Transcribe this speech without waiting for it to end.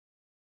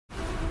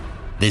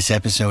This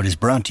episode is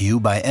brought to you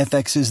by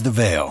FX's The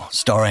Veil,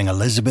 starring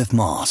Elizabeth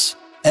Moss.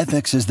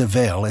 FX's The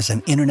Veil is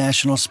an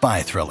international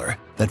spy thriller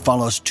that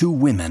follows two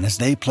women as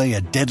they play a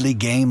deadly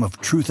game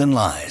of truth and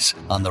lies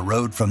on the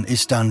road from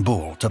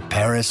Istanbul to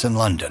Paris and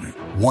London.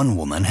 One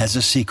woman has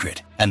a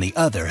secret, and the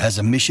other has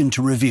a mission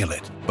to reveal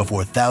it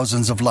before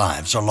thousands of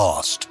lives are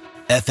lost.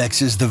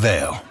 FX's The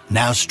Veil,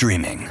 now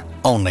streaming,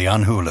 only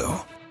on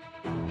Hulu.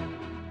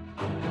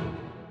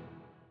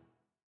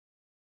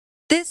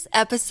 This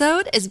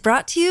episode is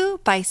brought to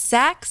you by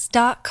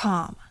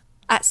Sax.com.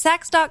 At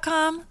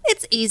Sax.com,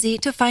 it's easy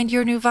to find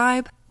your new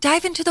vibe.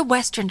 Dive into the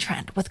Western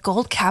trend with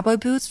gold cowboy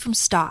boots from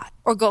Stott,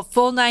 or go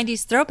full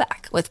 90s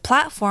throwback with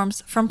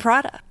platforms from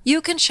Prada.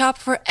 You can shop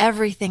for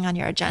everything on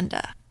your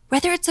agenda,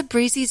 whether it's a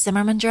breezy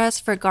Zimmermann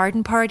dress for a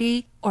garden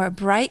party or a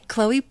bright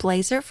Chloe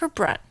blazer for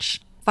brunch.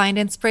 Find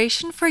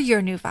inspiration for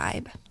your new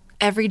vibe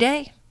every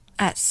day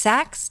at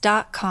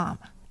Sax.com.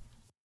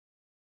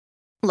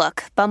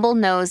 Look, Bumble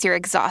knows you're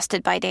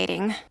exhausted by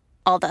dating.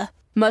 All the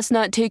must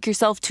not take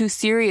yourself too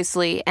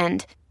seriously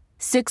and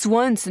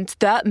 6'1" since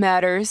that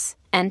matters.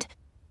 And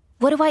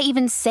what do I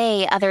even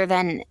say other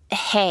than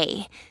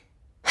hey?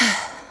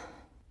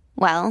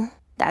 Well,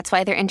 that's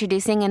why they're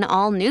introducing an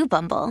all-new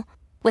Bumble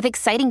with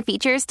exciting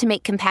features to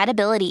make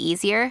compatibility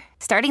easier,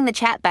 starting the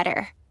chat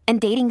better, and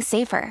dating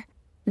safer.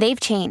 They've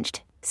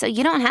changed, so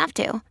you don't have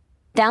to.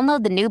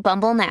 Download the new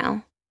Bumble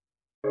now.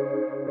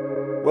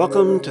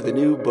 Welcome to the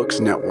New Books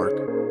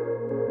Network.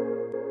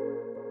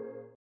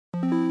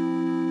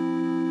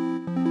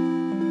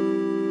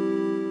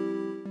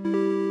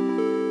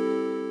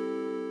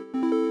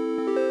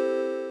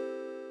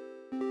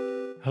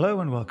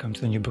 Hello and welcome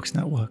to the New Books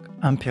Network.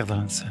 I'm Pierre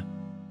Delancey.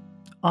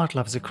 Art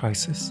loves a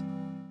crisis.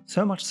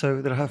 So much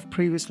so that I have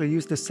previously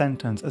used this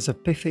sentence as a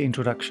pithy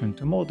introduction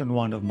to more than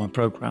one of my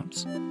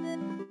programs.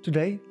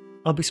 Today,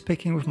 I'll be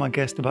speaking with my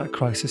guest about a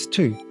crisis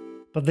too,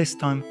 but this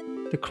time,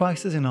 the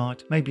crisis in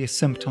art may be a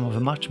symptom of a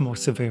much more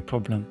severe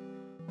problem,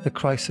 the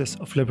crisis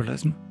of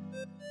liberalism.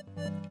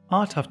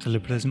 Art After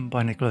Liberalism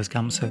by Nicholas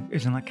Gamso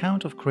is an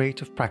account of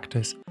creative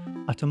practice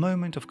at a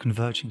moment of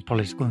converging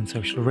political and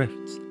social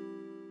rifts.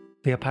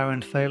 The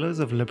apparent failures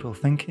of liberal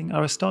thinking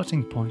are a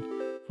starting point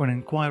for an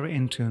inquiry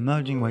into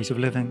emerging ways of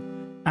living,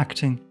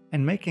 acting,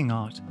 and making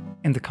art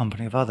in the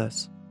company of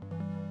others.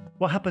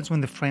 What happens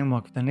when the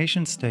framework of the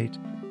nation-state,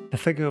 the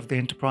figure of the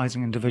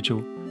enterprising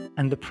individual,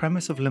 and the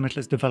premise of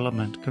limitless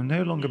development can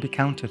no longer be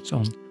counted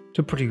on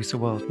to produce a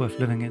world worth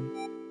living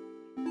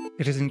in?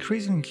 It is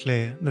increasingly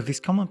clear that these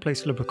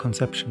commonplace liberal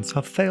conceptions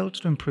have failed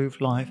to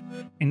improve life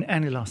in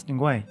any lasting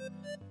way.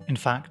 In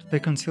fact, they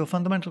conceal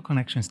fundamental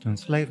connections to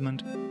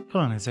enslavement,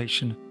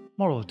 colonization,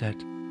 moral debt,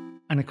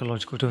 and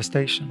ecological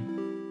devastation.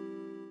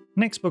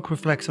 Nick's book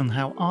reflects on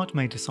how art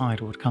may decide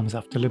what comes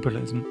after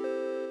liberalism.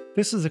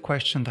 This is a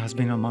question that has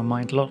been on my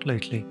mind a lot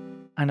lately,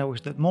 and I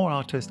wish that more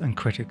artists and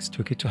critics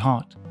took it to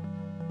heart.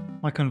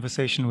 My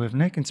conversation with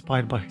Nick,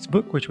 inspired by his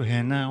book, which we'll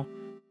hear now,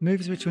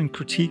 moves between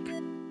critique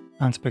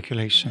and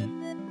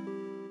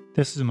speculation.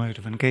 This is a mode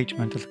of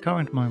engagement that the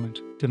current moment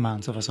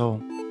demands of us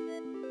all.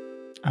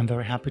 I'm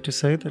very happy to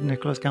say that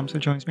Nicholas Gamso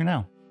joins me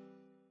now.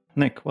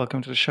 Nick,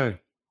 welcome to the show.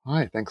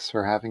 Hi, thanks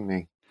for having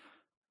me.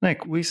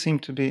 Nick, we seem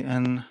to be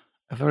in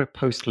a very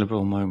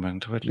post-liberal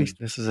moment, or at least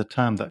this is a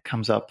term that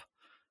comes up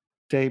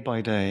day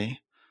by day.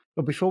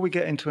 But before we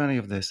get into any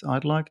of this,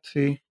 I'd like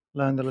to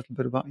learn a little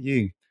bit about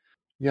you.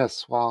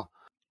 Yes, well,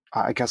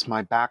 I guess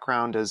my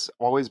background has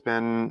always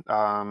been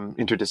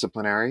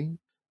interdisciplinary.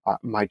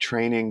 My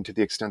training, to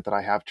the extent that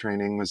I have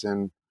training, was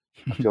in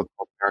a field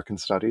called American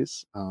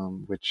Studies,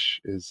 which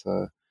is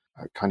a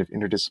kind of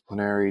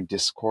interdisciplinary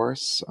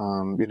discourse.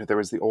 There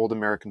was the old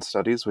American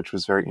Studies, which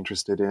was very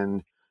interested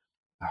in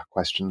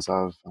questions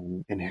of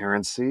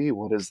inherency.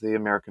 What is the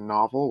American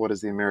novel? What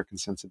is the American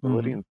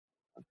sensibility?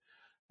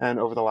 And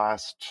over the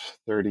last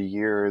 30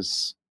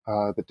 years,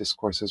 the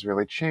discourse has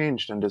really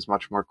changed and is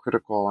much more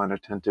critical and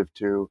attentive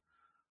to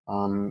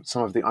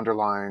some of the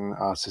underlying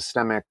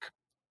systemic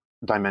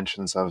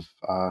dimensions of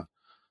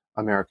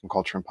American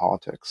culture and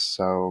politics.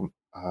 So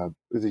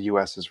the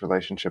U.S.'s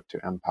relationship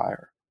to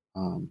empire,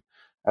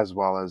 as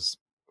well as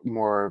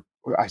more,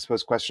 I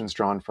suppose, questions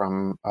drawn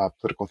from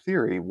political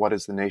theory. What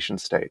is the nation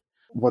state?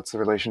 What's the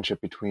relationship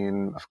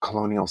between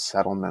colonial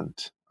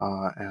settlement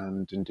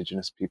and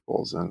indigenous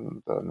peoples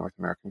in the North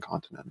American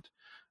continent?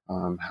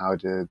 How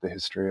did the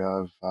history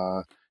of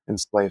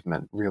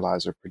enslavement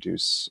realize or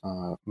produce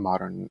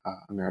modern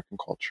American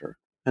culture?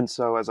 And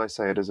so, as I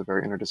say, it is a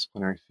very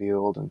interdisciplinary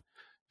field and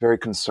very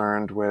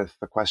concerned with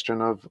the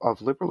question of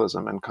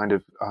liberalism, and kind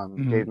of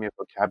gave me a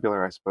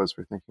vocabulary, I suppose,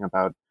 for thinking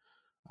about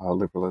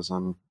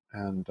liberalism.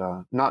 And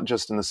not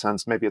just in the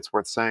sense, maybe it's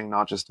worth saying,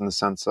 not just in the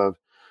sense of,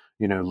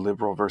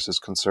 liberal versus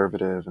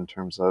conservative in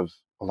terms of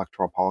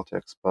electoral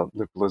politics, but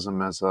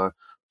liberalism as a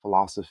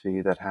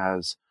philosophy that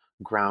has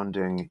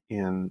grounding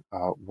in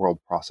world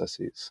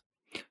processes.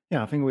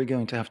 Yeah, I think we're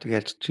going to have to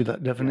get to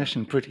that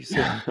definition pretty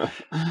soon.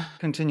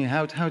 Continue.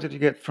 How did you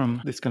get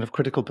from this kind of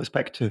critical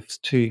perspectives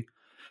to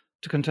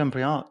to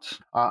contemporary art?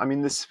 I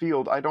mean, this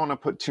field, I don't want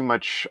to put too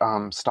much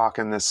stock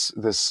in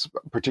this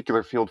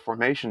particular field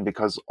formation,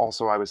 because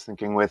also I was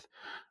thinking with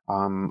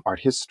art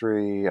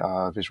history,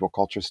 visual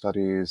culture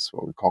studies,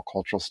 what we call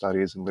cultural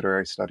studies and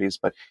literary studies,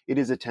 but it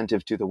is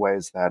attentive to the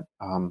ways that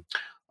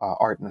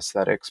art and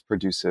aesthetics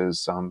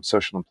produces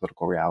social and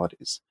political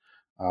realities.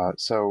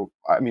 So,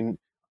 I mean,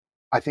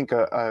 I think,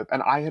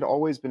 and I had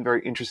always been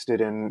very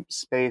interested in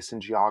space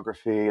and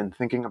geography and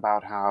thinking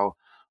about how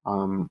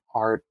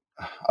art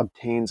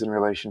obtains in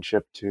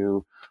relationship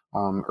to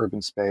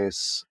urban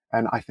space.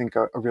 And I think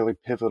a really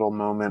pivotal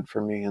moment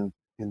for me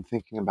in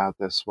thinking about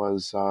this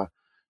was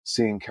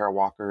seeing Kara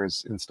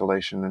Walker's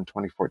installation in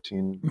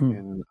 2014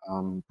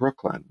 in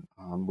Brooklyn,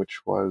 which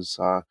was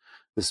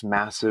this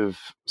massive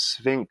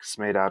sphinx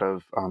made out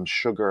of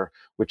sugar,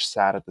 which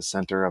sat at the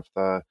center of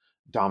the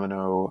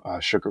Domino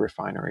sugar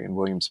refinery in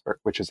Williamsburg,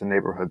 which is a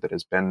neighborhood that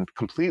has been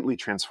completely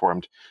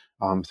transformed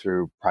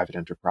through private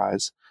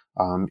enterprise.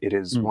 It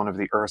is one of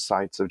the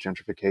sites of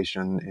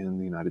gentrification in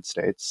the United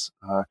States.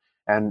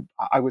 And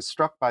I was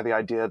struck by the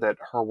idea that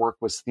her work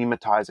was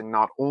thematizing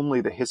not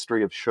only the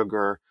history of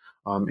sugar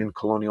in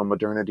colonial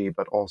modernity,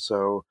 but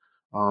also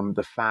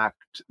the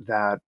fact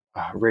that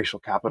racial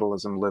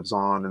capitalism lives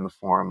on in the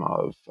form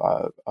of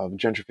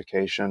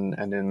gentrification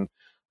and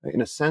in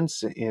a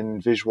sense,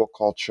 in visual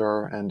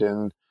culture and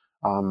in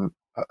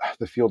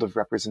the field of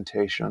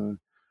representation.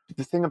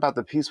 The thing about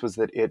the piece was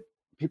that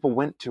people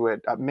went to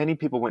it. Many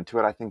people went to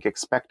it, I think,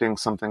 expecting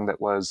something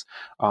that was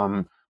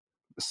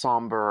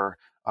somber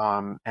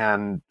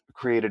and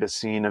created a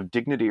scene of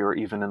dignity or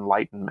even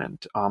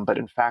enlightenment. But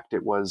in fact,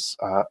 it was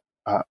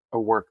a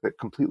work that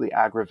completely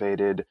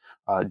aggravated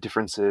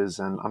differences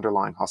and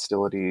underlying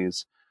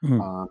hostilities.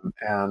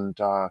 And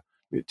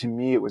to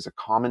me, it was a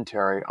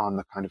commentary on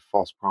the kind of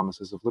false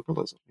promises of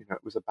liberalism.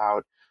 It was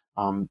about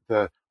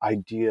the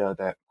idea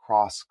that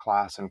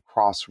cross-class and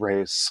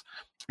cross-race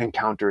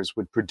encounters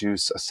would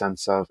produce a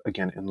sense of,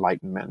 again,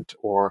 enlightenment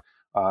or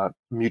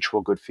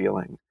mutual good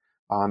feeling.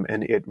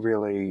 And it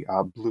really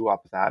blew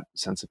up that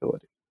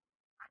sensibility.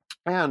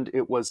 And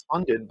it was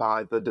funded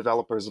by the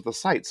developers of the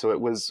site. So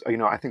it was,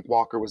 I think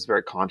Walker was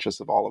very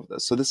conscious of all of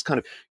this. So this kind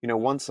of,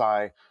 once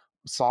I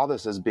saw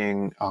this as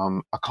being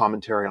a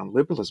commentary on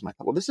liberalism, I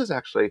thought, well, this is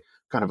actually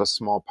kind of a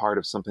small part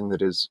of something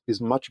that is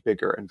much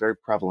bigger and very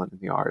prevalent in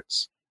the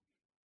arts.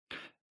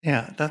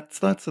 Yeah,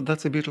 that's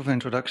a beautiful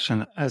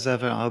introduction. As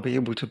ever, I'll be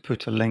able to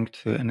put a link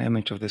to an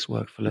image of this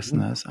work for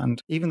listeners.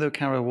 And even though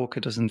Kara Walker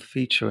doesn't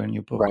feature in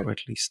your book, Right. or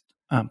at least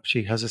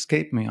she has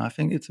escaped me, I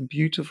think it's a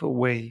beautiful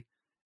way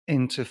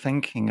into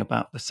thinking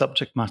about the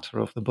subject matter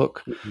of the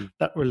book,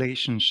 that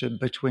relationship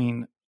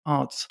between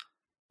art's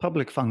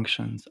public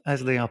functions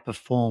as they are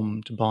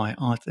performed by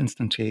art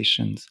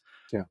instantiations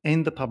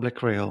in the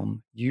public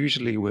realm,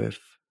 usually with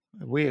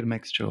a weird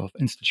mixture of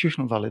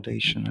institutional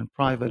validation and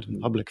private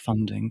and public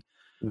funding,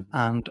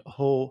 and a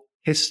whole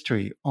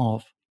history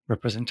of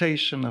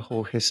representation, a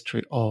whole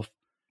history of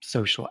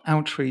social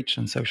outreach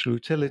and social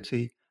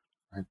utility.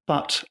 Right.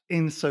 But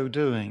in so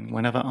doing,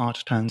 whenever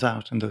art turns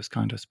out in those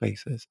kind of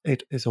spaces,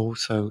 it is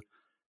also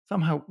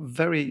somehow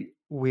very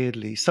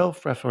weirdly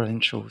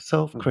self-referential,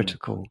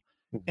 self-critical,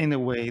 in a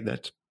way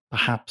that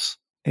perhaps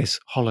is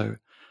hollow.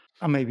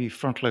 I may be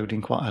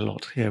front-loading quite a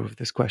lot here with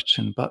this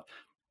question, but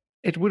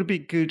it would be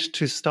good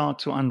to start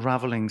to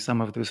unraveling some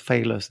of those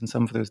failures and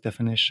some of those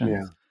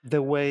definitions,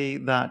 the way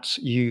that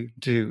you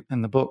do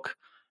in the book.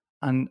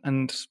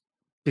 And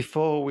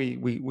before we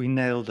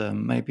nail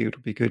them, maybe it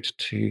would be good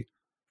to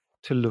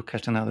look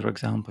at another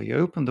example. You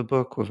open the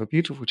book with a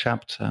beautiful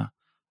chapter.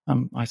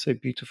 I say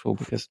beautiful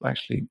because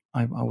actually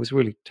I was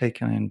really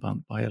taken in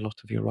by a lot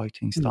of your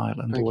writing style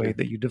and the way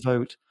that you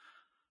devote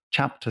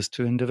chapters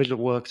to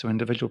individual works or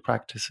individual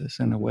practices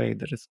in a way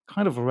that is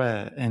kind of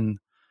rare in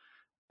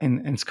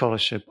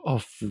scholarship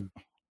of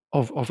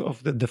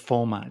the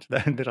format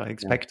that I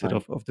expected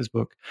of this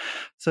book.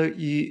 So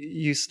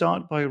you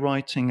start by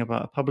writing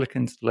about a public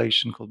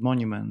installation called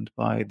Monument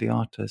by the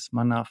artist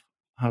Manaf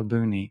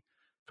Halbouni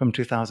from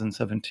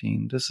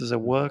 2017. This is a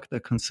work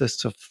that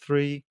consists of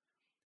 3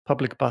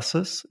 public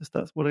buses, is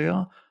that what they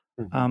are,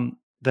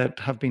 that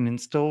have been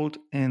installed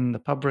in the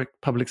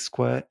public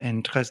square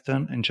in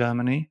Dresden in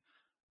Germany,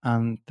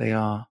 and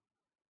they're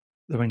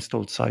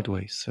installed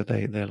sideways, so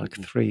they're like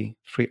three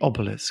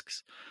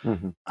obelisks.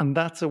 And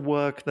that's a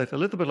work that, a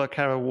little bit like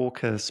Kara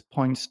Walker's,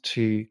 points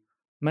to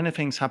many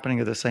things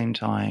happening at the same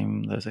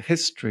time. There's a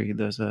history,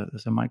 there's a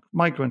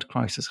migrant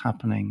crisis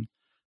happening,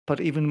 but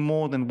even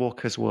more than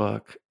Walker's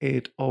work,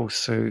 it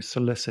also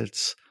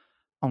elicits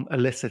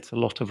a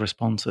lot of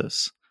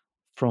responses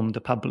from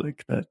the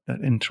public that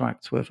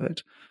interacts with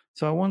it.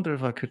 So I wonder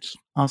if I could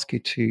ask you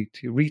to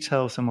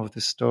retell some of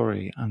the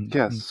story and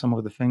some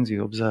of the things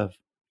you observe.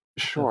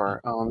 Sure.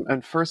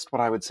 And first,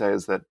 what I would say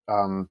is that,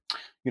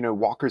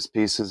 Walker's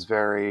piece is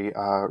very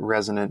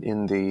resonant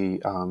in the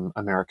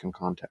American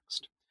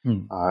context.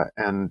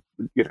 And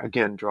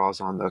again, draws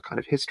on the kind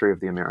of history of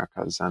the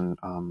Americas and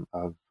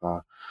of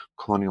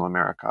colonial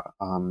America.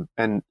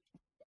 And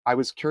I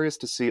was curious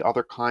to see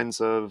other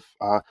kinds of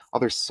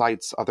other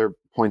sites, other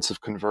points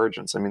of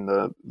convergence. I mean,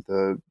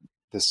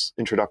 this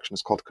introduction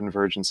is called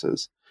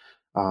Convergences.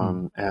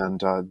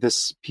 And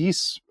this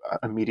piece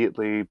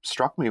immediately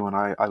struck me when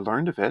I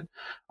learned of it.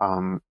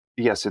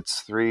 Yes,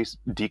 it's 3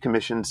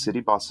 decommissioned city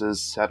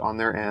buses set on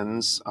their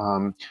ends,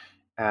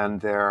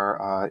 and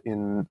they're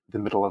in the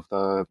middle of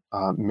the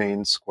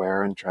main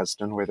square in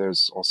Dresden, where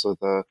there's also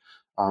the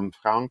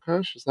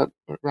Frauenkirche, is that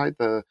right?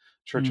 The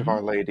Church of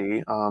Our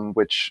Lady,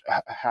 which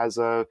has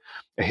a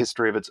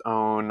history of its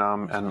own,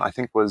 and I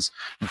think was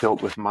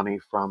built with money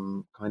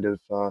from kind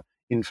of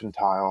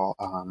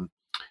infantile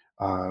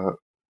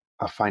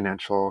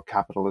financial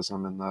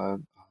capitalism in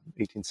the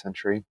 18th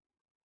century.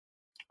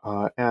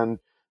 And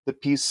the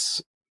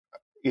piece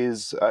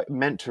is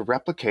meant to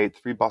replicate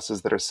 3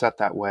 buses that are set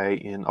that way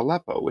in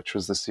Aleppo, which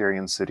was the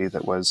Syrian city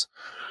that was,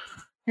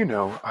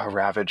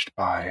 ravaged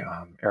by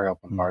aerial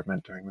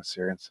bombardment during the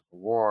Syrian civil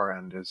war,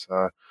 and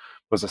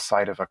was a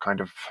site of a kind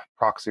of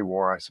proxy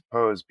war, I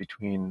suppose,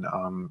 between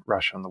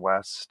Russia and the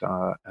West.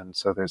 And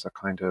so there's a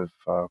kind of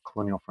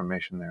colonial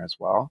formation there as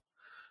well.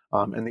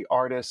 And the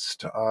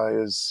artist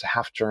is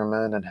half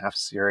German and half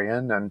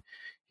Syrian, and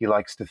he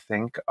likes to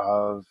think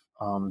of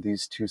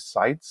these 2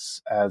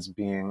 sites as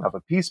being of a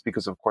piece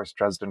because, of course,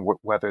 Dresden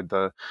weathered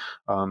the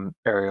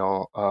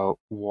aerial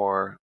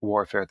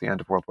warfare at the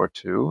end of World War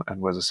II and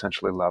was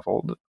essentially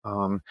leveled.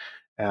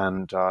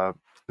 And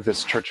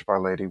this Church of Our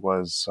Lady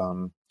was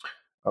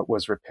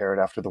repaired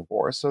after the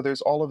war. So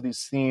there's all of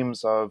these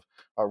themes of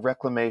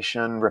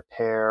reclamation,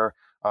 repair,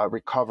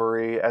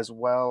 recovery, as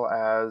well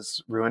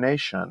as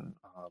ruination,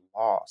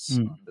 loss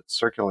that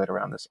circulate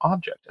around this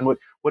object. And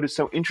what is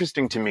so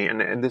interesting to me,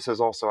 and this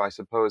is also, I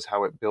suppose,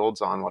 how it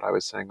builds on what I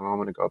was saying a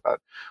moment ago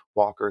about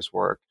Walker's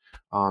work,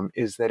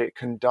 is that it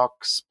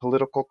conducts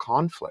political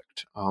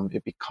conflict.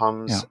 It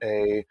becomes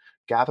a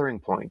gathering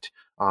point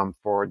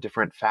for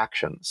different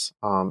factions,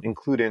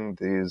 including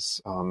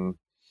these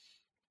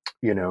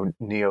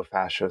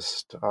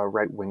neo-fascist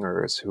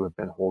right-wingers who have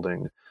been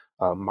holding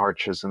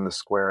marches in the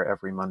square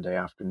every Monday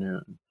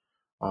afternoon.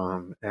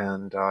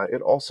 And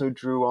it also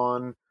drew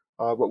on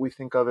what we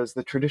think of as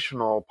the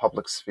traditional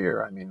public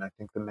sphere. I mean, I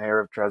think the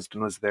mayor of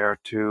Dresden was there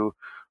to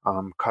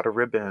cut a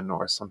ribbon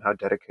or somehow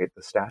dedicate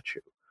the statue.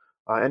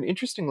 And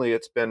interestingly,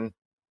 it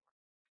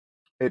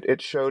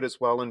showed as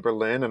well in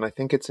Berlin, and I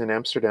think it's in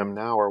Amsterdam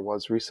now, or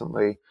was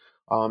recently.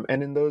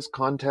 And in those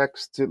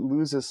contexts, it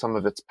loses some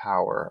of its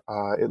power.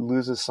 It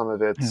loses some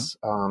of its,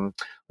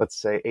 let's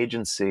say,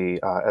 agency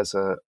as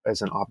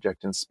an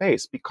object in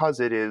space, because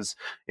it is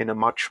in a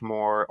much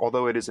more,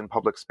 although it is in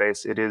public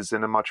space, it is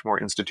in a much more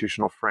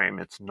institutional frame.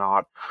 It's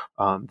not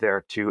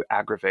there to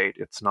aggravate.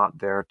 It's not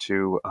there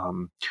to,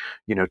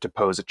 to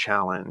pose a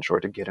challenge or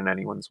to get in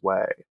anyone's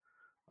way.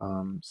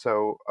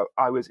 So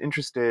I was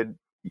interested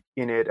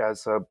in it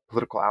as a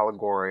political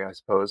allegory, I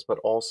suppose, but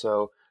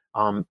also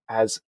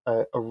as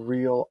a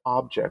real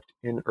object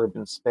in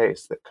urban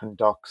space that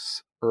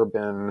conducts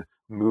urban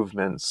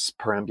movements,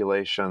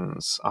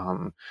 perambulations.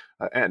 And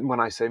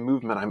when I say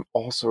movement, I'm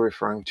also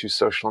referring to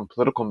social and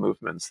political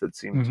movements that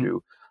seem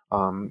to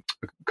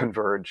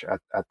converge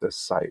at this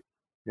site.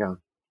 Yeah.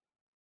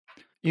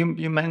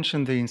 You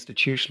mentioned the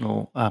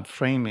institutional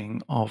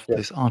framing of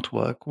this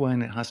artwork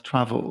when it has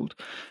traveled.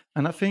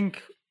 And I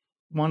think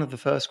one of the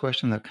first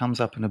questions that comes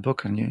up in the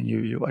book, and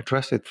you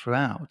address it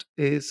throughout,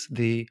 is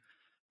the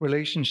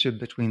relationship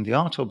between the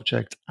art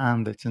object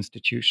and its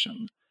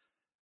institution.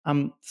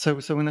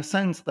 So in a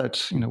sense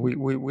that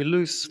we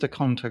lose the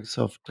context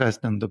of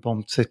Dresden, the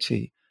bombed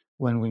city,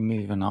 when we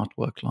move an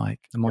artwork like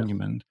the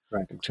monument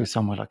to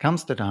somewhere like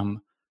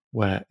Amsterdam,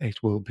 where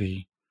it will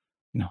be,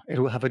 it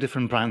will have a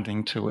different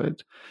branding to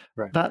it.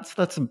 Right.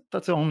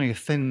 That's only a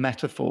thin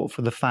metaphor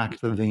for the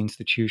fact that the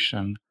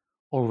institution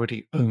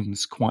already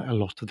owns quite a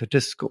lot of the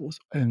discourse,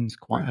 owns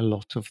quite a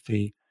lot of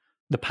the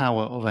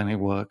power of any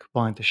work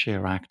by the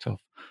sheer act of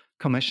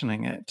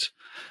commissioning it.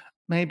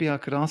 Maybe I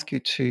could ask you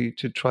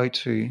to try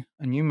to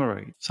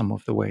enumerate some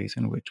of the ways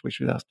in which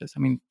it does this. I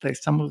mean,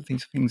 some of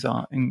these things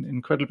are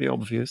incredibly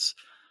obvious.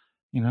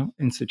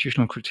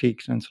 Institutional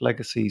critique and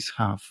legacies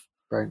have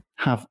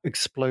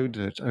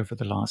exploded over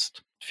the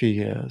last few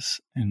years,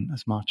 in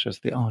as much as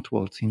the art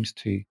world seems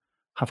to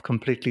have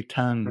completely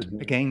turned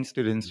against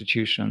the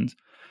institutions.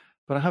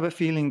 But I have a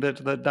feeling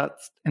that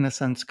in a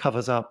sense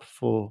covers up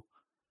for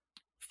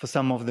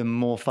some of the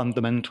more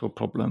fundamental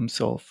problems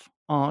of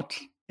art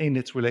in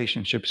its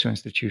relationship to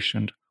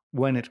institutions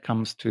when it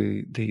comes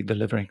to the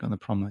delivering on the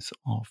promise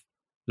of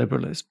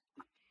liberalism.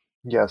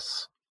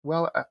 Yes.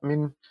 Well, I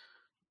mean,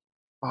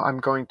 I'm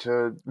going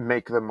to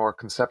make the more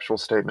conceptual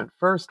statement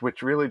first,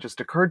 which really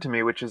just occurred to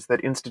me, which is that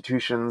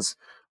institutions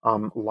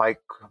like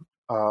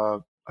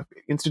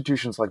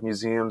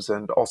museums,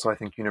 and also I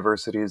think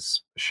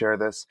universities share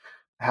this,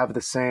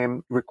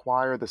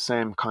 require the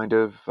same kind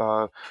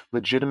of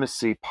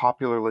legitimacy,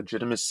 popular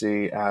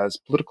legitimacy, as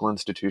political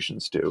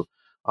institutions do.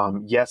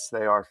 Yes,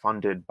 they are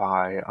funded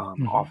by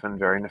often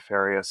very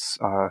nefarious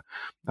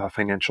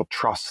financial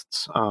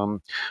trusts,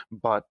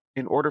 but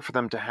in order for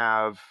them to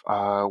have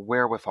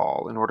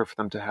wherewithal, in order for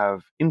them to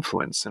have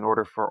influence, in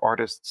order for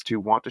artists to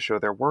want to show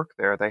their work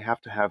there, they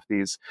have to have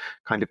these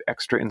kind of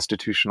extra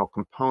institutional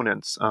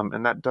components,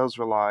 and that does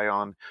rely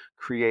on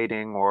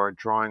creating or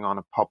drawing on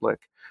a public.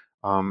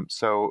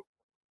 So,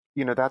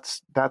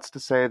 that's to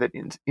say that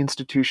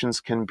institutions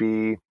can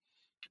be,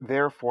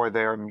 therefore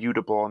they are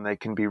mutable and they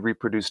can be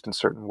reproduced in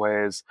certain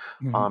ways,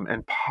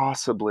 and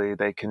possibly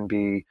they can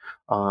be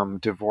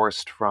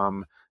divorced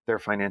from their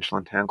financial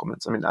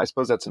entanglements. I mean, I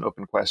suppose that's an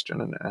open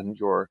question, and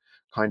you're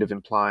kind of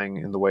implying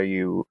in the way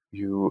you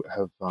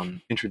have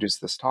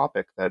introduced this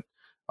topic that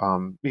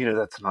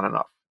that's not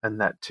enough, and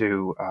that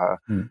to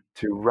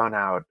run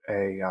out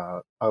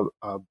a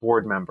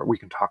board member. We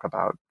can talk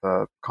about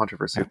the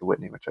controversy of the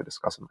Whitney, which I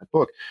discuss in my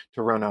book.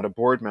 To run out a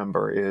board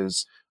member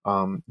is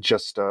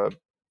just a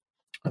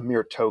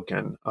mere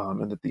token,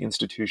 and that the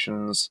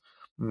institution's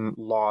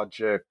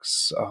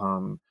logics,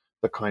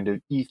 the kind of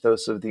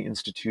ethos of the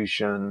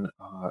institution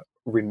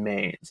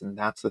remains, and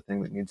that's the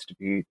thing that needs to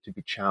be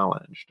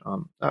challenged.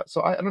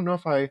 So I don't know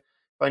if I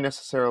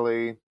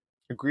necessarily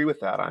agree with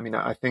that. I mean,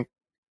 I think,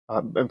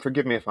 and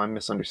forgive me if I'm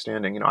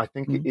misunderstanding. I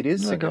think it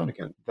is No, go on.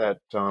 significant that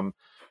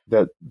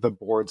the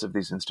boards of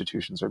these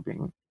institutions are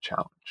being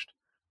challenged,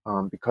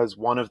 because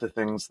one of the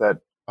things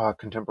that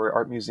contemporary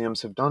art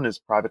museums have done is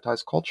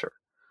privatize culture.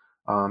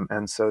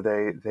 And so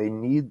they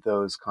need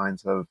those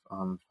kinds of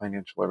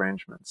financial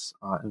arrangements.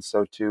 And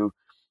so to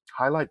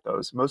highlight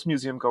those, most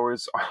museum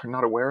goers are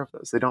not aware of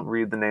those. They don't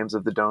read the names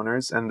of the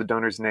donors, and the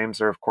donors' names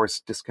are, of course,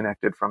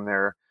 disconnected from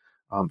their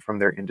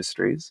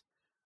industries.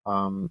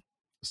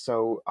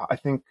 So I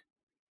think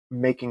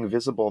making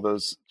visible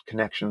those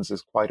connections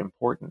is quite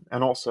important.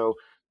 And also,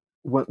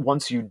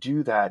 once you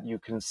do that, you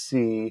can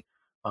see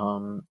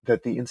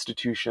that the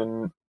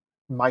institution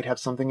might have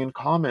something in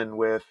common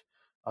with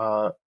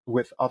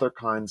other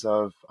kinds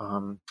of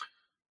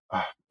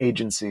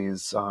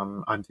agencies.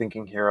 I'm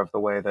thinking here of the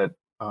way that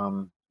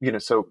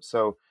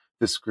so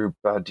this group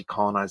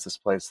Decolonize This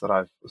Place that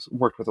I've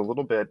worked with a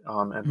little bit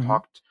and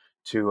talked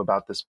to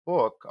about this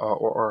book,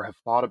 or have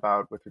thought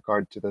about with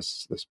regard to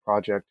this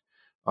project.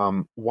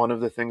 One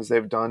of the things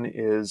they've done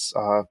is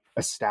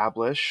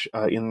establish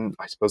in,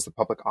 I suppose, the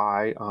public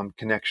eye,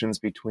 connections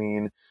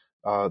between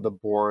the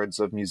boards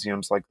of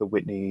museums like the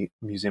Whitney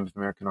Museum of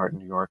American Art in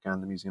New York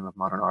and the Museum of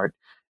Modern Art,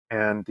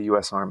 and the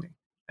U.S. Army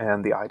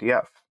and the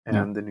IDF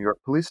and the New York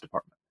Police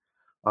Department.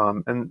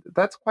 And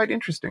that's quite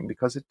interesting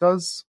because it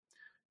does,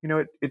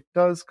 it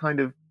does kind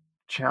of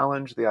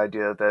challenge the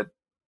idea that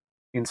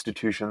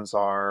institutions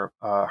are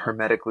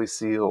hermetically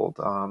sealed,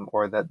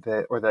 or that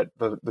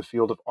the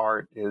field of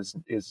art is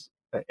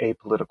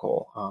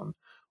apolitical,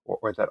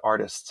 or that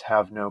artists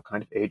have no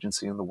kind of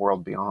agency in the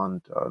world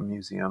beyond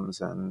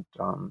museums and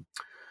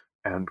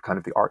kind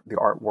of the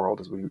art world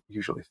as we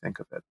usually think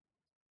of it.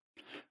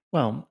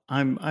 Well,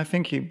 I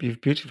think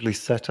you've beautifully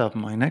set up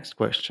my next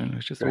question,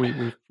 which is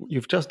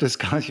you've just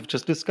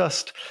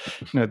discussed,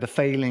 the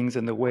failings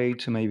and the way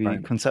to maybe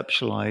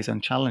conceptualize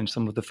and challenge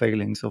some of the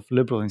failings of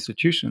liberal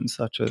institutions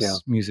such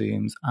as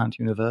museums and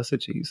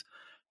universities.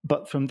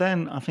 But from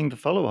then, I think the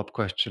follow-up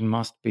question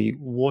must be,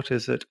 what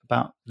is it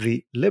about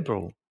the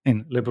liberal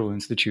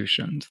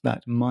institutions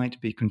that might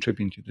be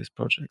contributing to this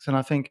project? And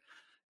I think,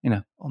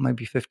 or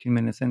maybe 15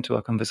 minutes into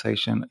our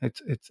conversation,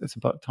 it's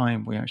about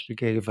time we actually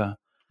gave a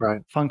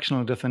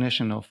functional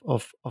definition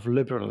of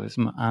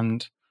liberalism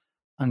and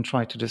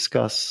try to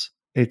discuss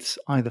its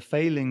either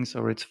failings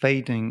or its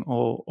fading,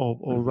 or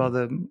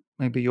rather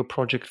maybe your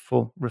project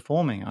for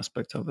reforming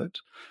aspects of it.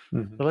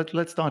 But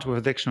let's start with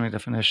a dictionary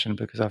definition,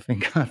 because I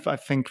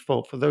think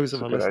for those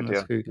of our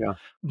listeners who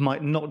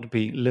might not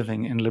be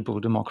living in liberal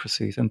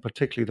democracies, and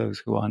particularly those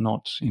who are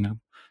not,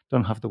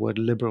 don't have the word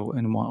liberal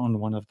on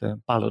one of the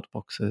ballot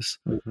boxes.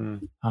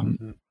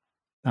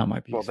 That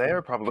might be useful. They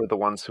are probably the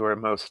ones who are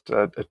most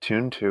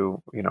attuned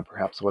to,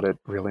 perhaps what it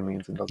really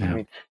means and doesn't mean.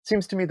 It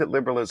seems to me that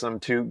liberalism,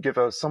 to give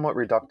a somewhat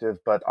reductive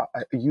but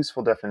a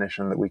useful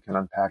definition that we can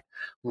unpack,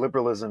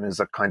 liberalism is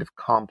a kind of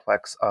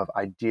complex of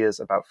ideas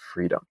about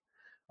freedom.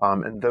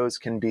 And those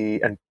can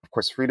be, and of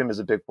course, freedom is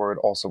a big word,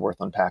 also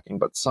worth unpacking,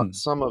 but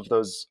some of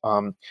those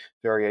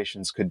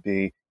variations could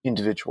be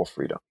individual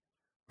freedom,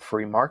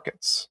 free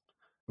markets,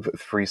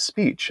 free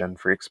speech and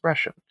free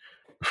expression,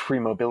 free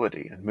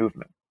mobility and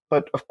movement.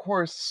 But of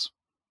course,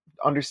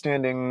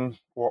 understanding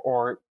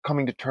or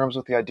coming to terms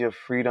with the idea of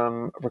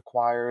freedom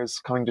requires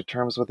coming to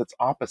terms with its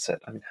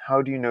opposite. I mean,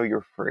 how do you know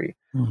you're free?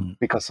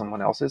 Because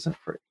someone else isn't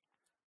free.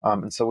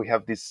 And so we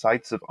have these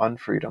sites of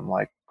unfreedom,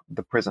 like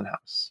the prison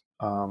house,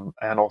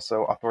 and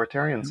also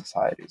authoritarian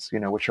societies,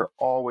 which are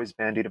always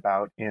bandied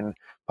about in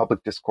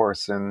public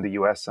discourse in the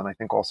US and I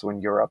think also in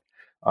Europe,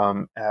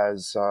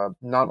 as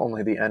not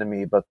only the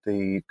enemy, but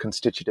the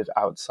constitutive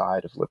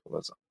outside of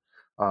liberalism.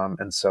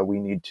 And so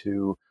we need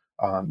to,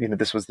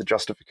 this was the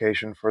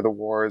justification for the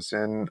wars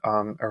in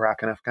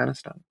Iraq and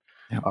Afghanistan.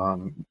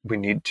 We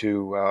need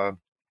to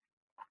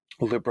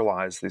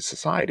liberalize these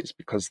societies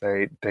because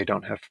they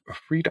don't have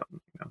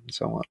freedom, and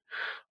so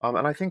on.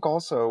 And I think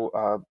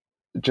also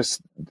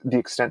just the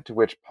extent to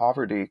which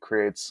poverty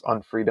creates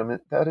unfreedom,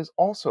 that is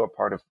also a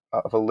part of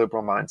a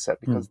liberal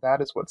mindset, because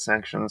that is what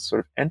sanctions sort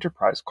of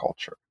enterprise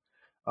culture,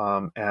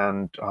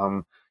 and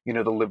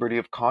the liberty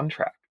of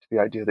contract, the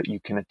idea that you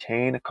can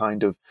attain a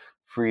kind of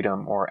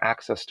freedom or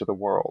access to the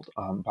world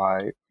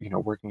by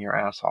working your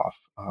ass off.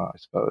 I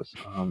suppose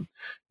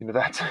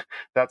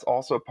that's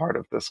also part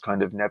of this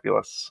kind of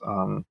nebulous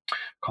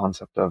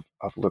concept of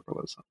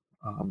liberalism.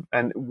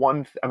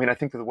 I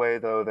think the way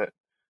though that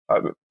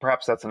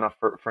perhaps that's enough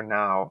for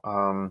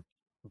now.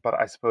 But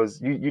I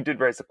suppose you did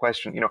raise the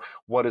question,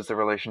 what is the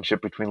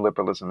relationship between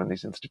liberalism and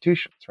these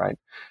institutions, right?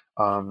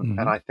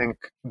 And I think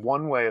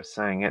one way of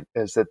saying it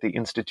is that the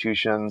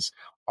institutions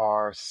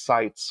are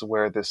sites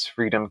where this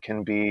freedom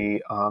can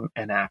be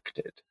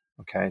enacted.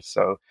 Okay,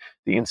 so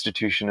the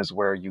institution is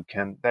where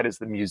that is,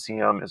 the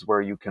museum is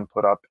where you can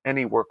put up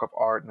any work of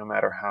art, no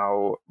matter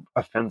how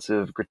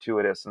offensive,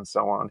 gratuitous, and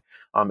so on.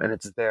 And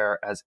it's there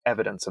as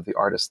evidence of the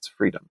artist's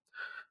freedom.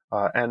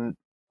 And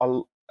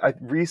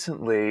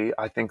recently,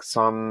 I think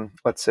some,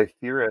 let's say,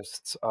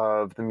 theorists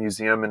of the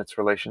museum and its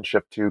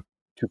relationship to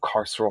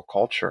carceral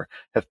culture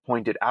have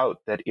pointed out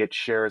that it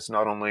shares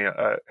not only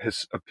a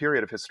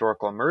period of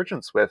historical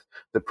emergence with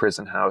the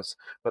prison house,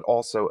 but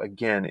also,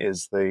 again,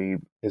 is the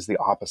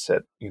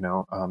opposite.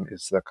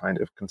 Is the kind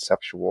of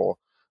conceptual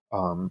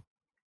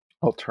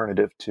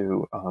alternative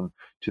to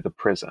the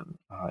prison,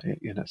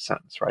 in a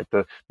sense, right?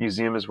 The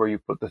museum is where you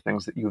put the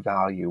things that you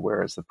value,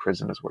 whereas the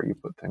prison is where you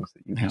put things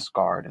that you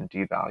discard and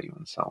devalue,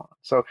 and so on.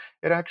 So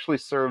it actually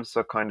serves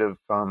a kind of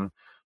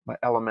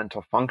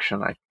elemental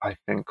function, I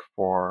think,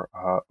 for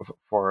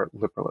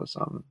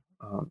liberalism.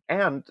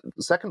 And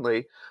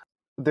secondly,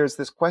 there's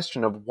this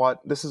question of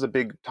this is a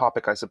big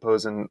topic, I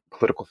suppose, in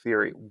political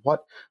theory.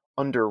 What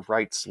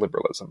underwrites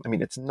liberalism? I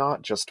mean, it's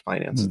not just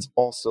finance, it's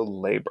also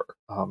labor,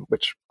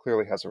 which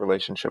clearly has a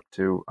relationship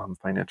to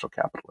financial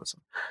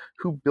capitalism.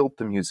 Who built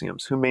the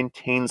museums? Who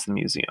maintains the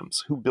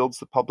museums? Who builds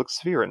the public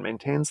sphere and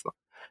maintains them?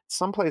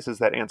 Some places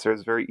that answer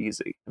is very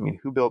easy. I mean,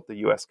 who built the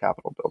U.S.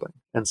 Capitol building?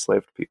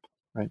 Enslaved people,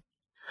 right?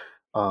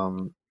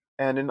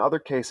 And in other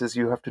cases,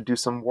 you have to do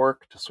some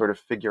work to sort of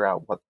figure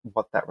out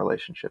what that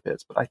relationship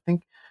is. But I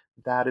think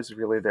that is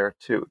really there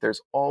too.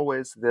 There's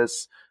always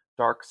this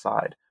dark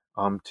side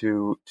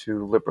to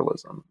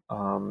liberalism.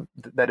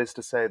 That is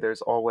to say,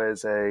 there's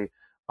always a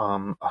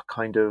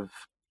kind of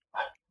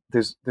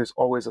there's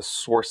always a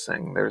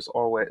sourcing. There's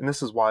always, and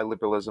this is why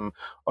liberalism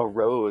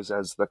arose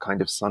as the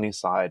kind of sunny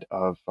side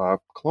of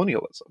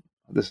colonialism.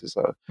 This is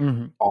a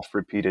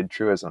oft-repeated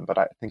truism, but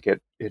I think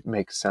it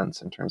makes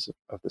sense in terms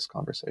of this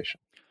conversation.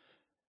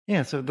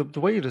 Yeah, so the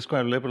way you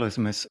describe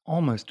liberalism is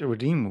almost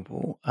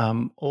irredeemable.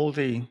 All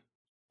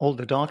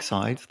the dark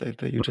sides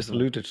that you just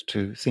alluded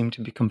to seem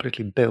to be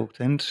completely built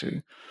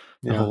into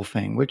the whole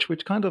thing, which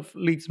kind of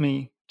leads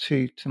me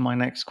to my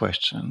next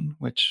question,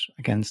 which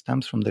again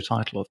stems from the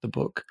title of the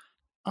book.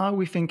 Are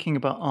we thinking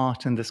about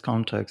art in this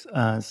context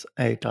as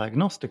a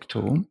diagnostic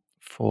tool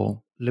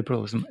for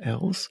liberalism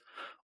ills,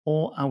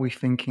 or are we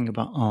thinking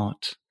about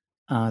art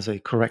as a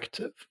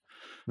corrective?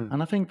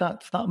 And I think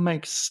that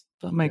makes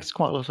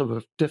quite a lot of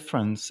a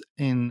difference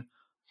in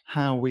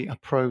how we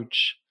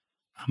approach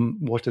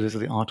what it is that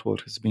the art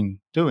world has been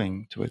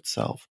doing to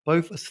itself,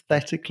 both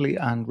aesthetically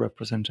and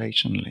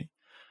representationally.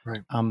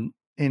 Right.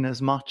 In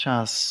as much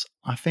as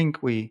I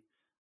think we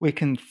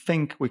can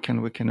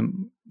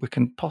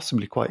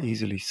possibly quite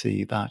easily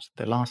see that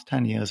the last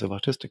 10 years of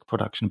artistic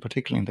production,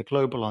 particularly in the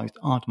globalized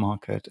art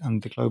market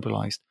and the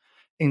globalized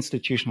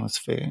institutional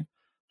sphere,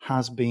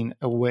 has been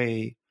a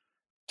way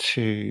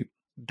to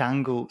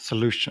dangle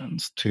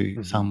solutions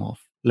to some of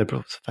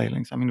liberals'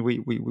 failings. I mean,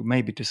 we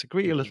maybe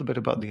disagree a little bit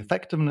about the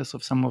effectiveness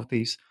of some of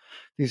these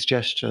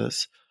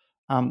gestures,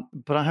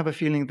 but I have a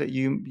feeling that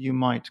you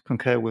might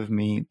concur with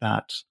me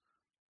that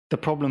the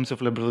problems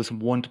of liberalism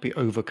won't be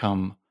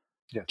overcome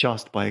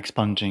just by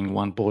expunging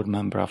one board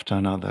member after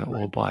another,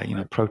 or by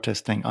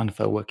protesting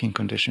unfair working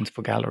conditions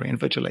for gallery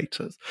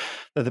invigilators.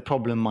 That the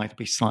problem might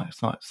be slightly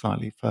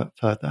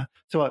further.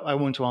 So I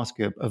want to ask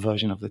you a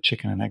version of the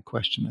chicken and egg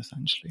question,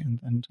 essentially,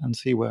 and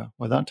see where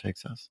that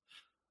takes us.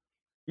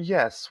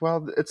 Yes,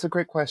 well, it's a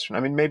great question.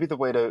 I mean, maybe the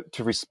way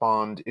to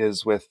respond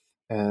is with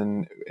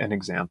an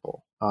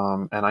example.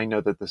 And I know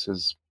that this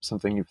is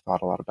something you've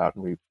thought a lot about,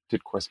 and we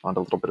did correspond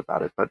a little bit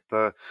about it. But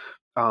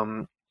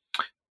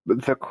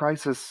the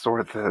crisis,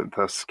 or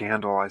the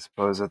scandal, I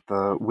suppose, at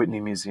the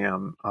Whitney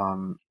Museum,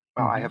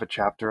 I have a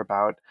chapter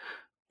about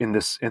in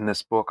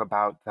this book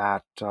about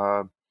that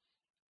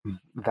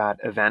that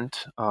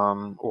event,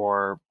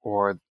 or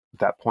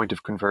that point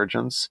of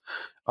convergence,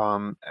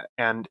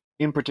 and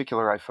in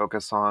particular, I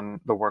focus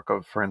on the work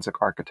of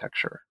forensic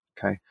architecture.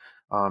 Okay,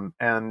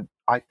 and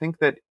I think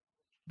that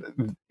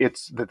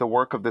it's that the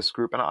work of this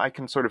group, and I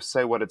can sort of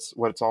say what it's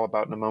all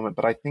about in a moment,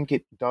 but I think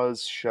it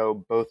does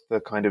show both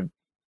the kind of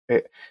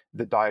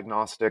the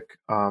diagnostic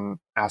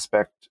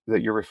aspect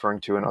that you're referring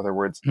to. In other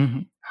words,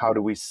 how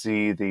do we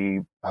see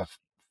the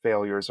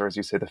failures, or as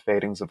you say, the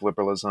fadings of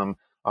liberalism,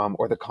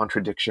 or the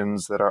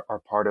contradictions that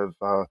are part of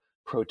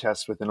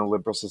protest within a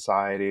liberal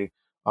society,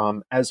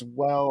 as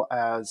well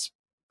as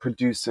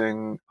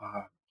producing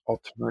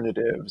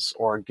alternatives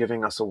or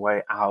giving us a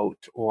way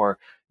out or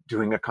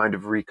doing a kind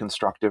of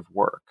reconstructive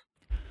work.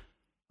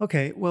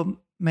 Okay, well,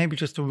 maybe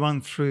just to run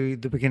through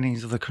the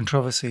beginnings of the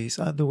controversies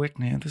at the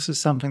Whitney. And this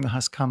is something that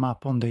has come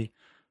up on the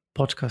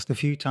podcast a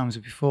few times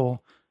before.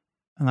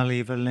 And I'll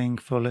leave a link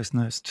for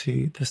listeners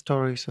to the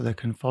story so they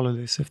can follow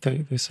this if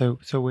they so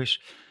wish.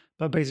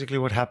 But basically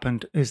what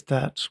happened is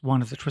that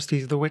one of the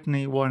trustees of the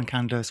Whitney, Warren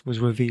Candace, was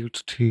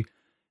revealed to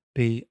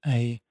be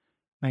a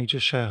major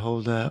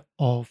shareholder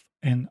of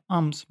an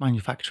arms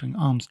manufacturing,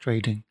 arms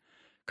trading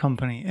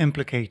company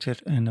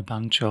implicated in a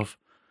bunch of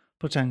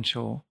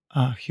potential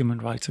human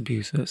rights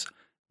abuses.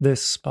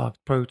 This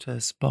sparked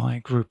protests by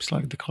groups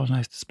like the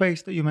Colonized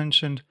Space that you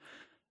mentioned,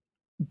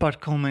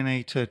 but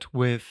culminated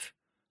with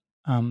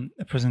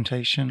a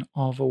presentation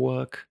of a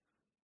work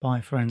by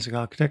Forensic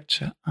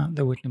Architecture at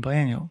the Whitney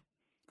Biennial.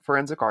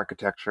 Forensic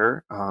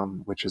Architecture,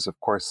 which is, of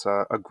course,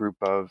 a group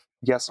of,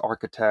 yes,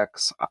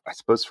 architects, I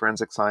suppose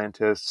forensic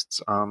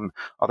scientists,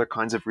 other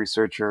kinds of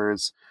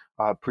researchers,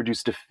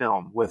 produced a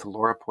film with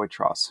Laura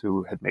Poitras,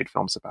 who had made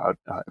films about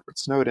Edward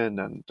Snowden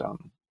and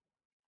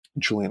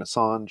Julian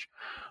Assange,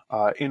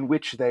 in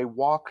which they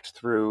walked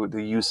through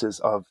the uses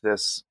of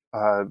this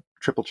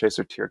triple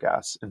chaser tear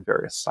gas in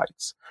various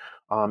sites.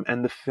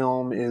 And the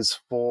film is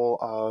full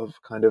of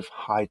kind of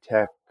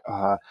high-tech,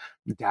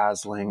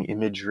 dazzling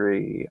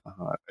imagery.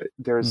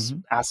 There's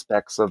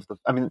aspects of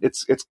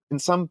it's in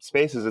some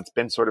spaces it's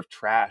been sort of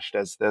trashed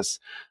as this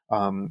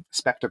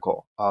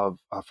spectacle of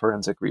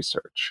forensic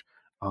research.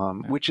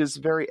 Which is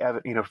very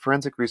evident.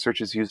 Forensic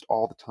research is used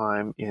all the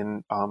time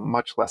in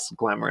much less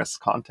glamorous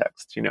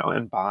contexts,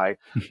 and by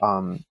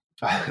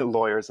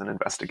lawyers and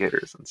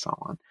investigators and so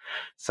on.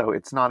 So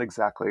it's not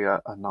exactly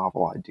a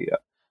novel idea.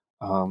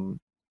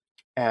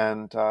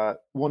 And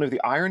one of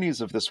the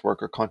ironies of this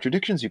work, or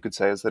contradictions you could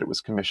say, is that it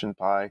was commissioned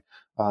by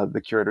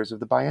the curators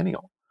of the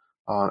Biennial.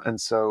 And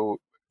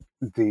so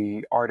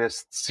the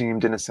artists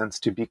seemed, in a sense,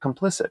 to be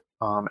complicit.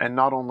 And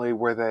not only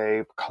were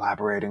they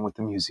collaborating with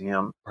the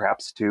museum,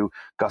 perhaps to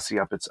gussy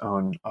up its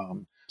own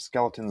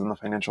skeletons in the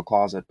financial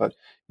closet, but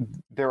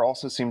there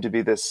also seemed to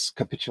be this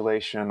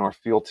capitulation or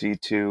fealty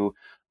to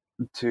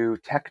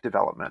tech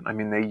development. I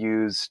mean, they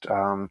used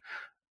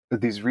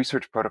these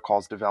research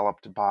protocols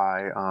developed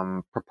by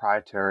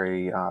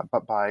proprietary,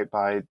 but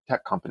by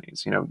tech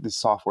companies.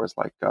 These softwares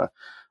like I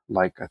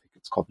think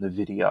it's called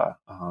NVIDIA.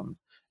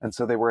 And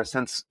so they were,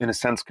 in a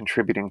sense,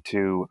 contributing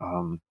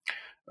to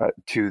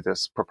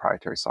this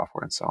proprietary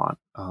software and so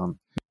on.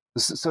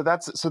 So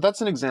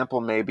that's an example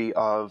maybe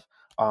of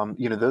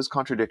those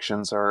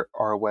contradictions are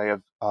a way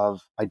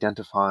of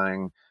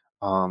identifying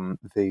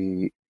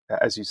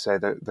as you say,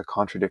 the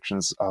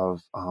contradictions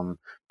of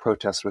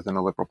protest within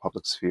a liberal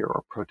public sphere,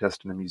 or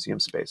protest in a museum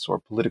space, or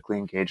politically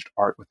engaged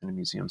art within a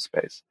museum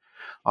space.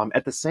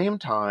 At the same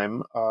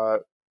time,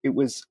 it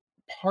was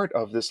part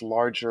of this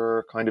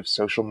larger kind of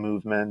social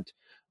movement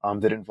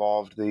that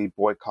involved the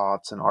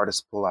boycotts and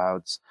artist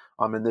pullouts.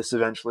 And this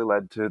eventually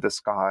led to this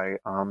guy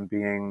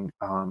being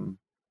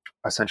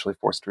essentially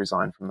forced to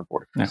resign from the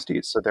Board of Trustees.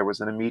 Yeah. So there was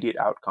an immediate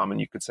outcome.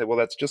 And you could say, well,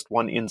 that's just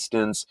one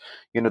instance.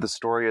 The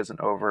story isn't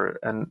over.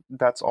 And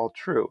that's all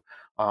true.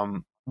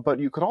 But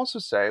you could also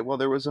say, well,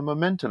 there was a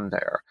momentum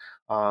there.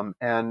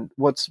 And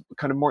what's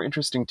kind of more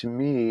interesting to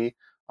me,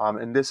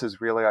 and this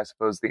is really, I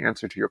suppose, the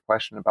answer to your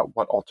question about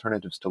what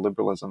alternatives to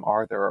liberalism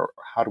are there, or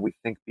how do we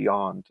think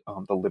beyond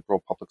the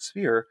liberal public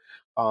sphere.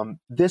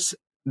 This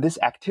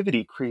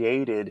activity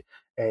created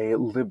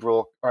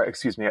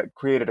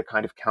created a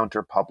kind of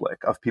counter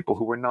public of people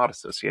who were not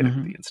associated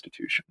with the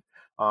institution,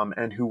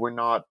 and who were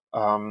not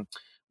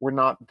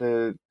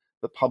the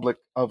public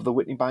of the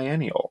Whitney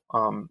Biennial,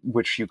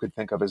 which you could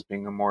think of as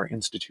being a more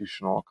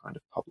institutional kind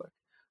of public.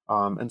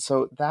 And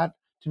so that,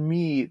 to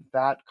me,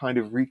 that kind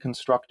of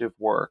reconstructive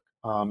work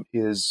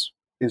is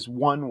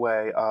one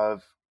way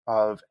of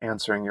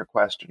answering your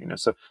question.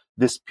 So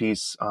this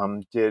piece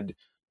did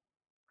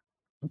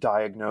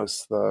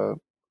diagnose the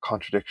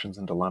contradictions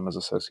and dilemmas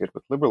associated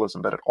with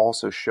liberalism, but it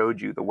also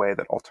showed you the way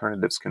that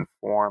alternatives can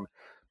form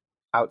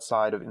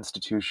outside of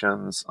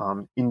institutions.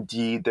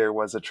 Indeed, there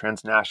was a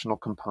transnational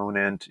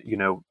component,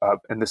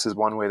 and this is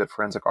one way that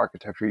Forensic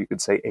Architecture, you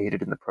could say,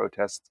 aided in the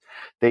protests.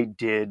 They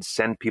did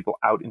send people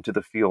out into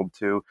the field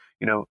to,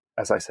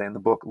 as I say in the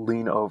book,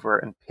 lean over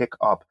and pick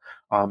up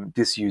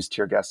disused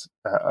tear gas,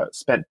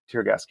 spent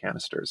tear gas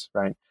canisters,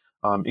 right?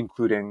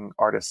 Including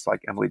artists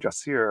like Emily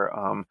Jassir,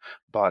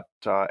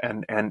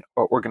 and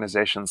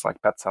organizations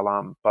like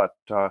B'Tselem, but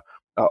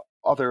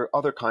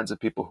other kinds of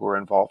people who were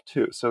involved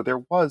too. So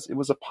it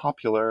was a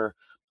popular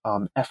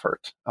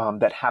effort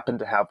that happened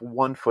to have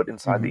one foot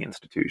inside the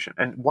institution.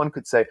 And one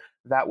could say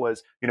that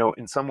was,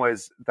 in some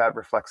ways that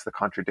reflects the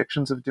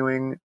contradictions of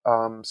doing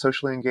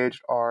socially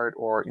engaged art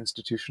or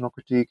institutional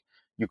critique.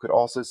 You could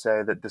also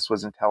say that this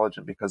was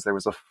intelligent because there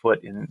was a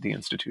foot in the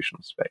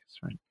institutional space,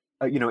 right?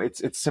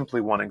 it's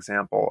simply one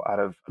example out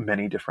of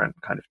many different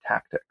kind of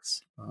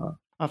tactics.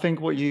 I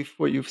think what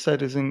you've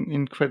said is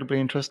incredibly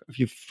interesting.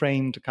 You've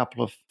framed a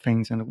couple of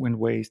things in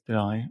ways that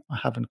I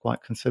haven't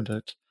quite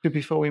considered.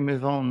 Before we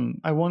move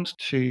on, I want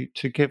to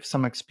give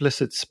some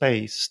explicit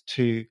space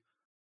to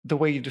the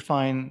way you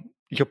define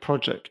your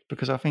project,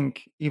 because I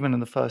think even in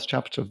the first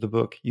chapter of the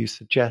book, you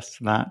suggest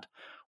that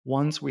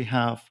once we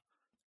have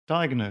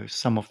diagnose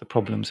some of the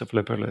problems of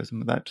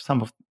liberalism, that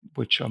some of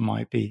which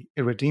might be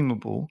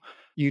irredeemable,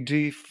 you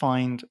do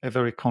find a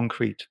very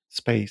concrete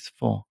space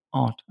for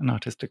art and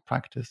artistic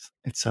practice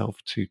itself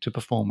to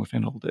perform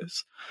within all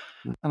this.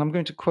 And I'm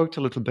going to quote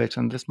a little bit,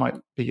 and this might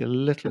be a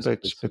little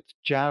bit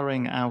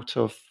jarring out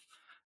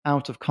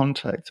of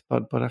context,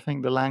 but I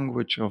think the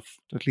language of,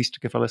 at least to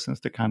give our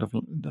listeners the kind of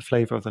the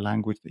flavor of the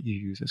language that you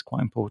use, is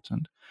quite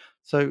important.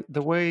 So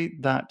the way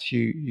that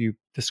you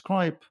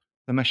describe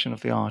the mission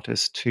of the art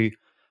is to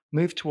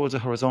move towards a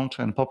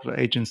horizontal and popular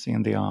agency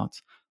in the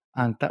arts,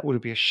 and that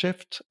would be a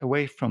shift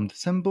away from the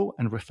symbol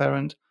and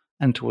referent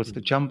and towards the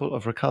jumble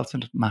of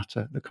recalcitrant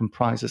matter that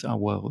comprises our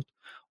world,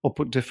 or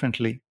put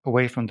differently,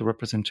 away from the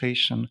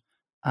representation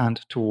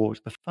and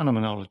towards the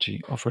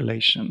phenomenology of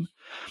relation.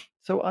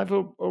 So I've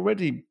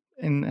already,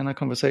 in a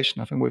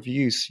conversation, I think we've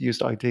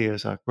used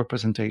ideas like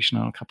representation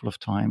a couple of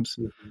times.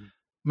 Mm-hmm.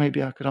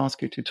 Maybe I could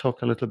ask you to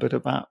talk a little bit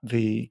about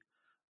the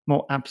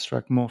more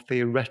abstract, more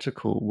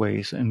theoretical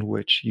ways in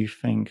which you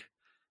think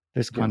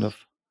this kind of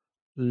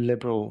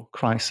liberal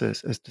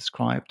crisis is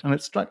described. And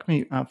it struck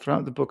me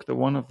throughout the book that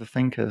one of the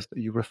thinkers that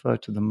you refer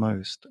to the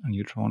most and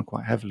you draw on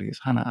quite heavily is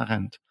Hannah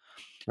Arendt.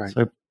 Right.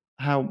 So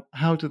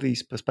how do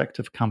these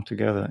perspectives come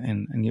together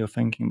in your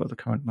thinking about the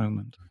current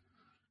moment?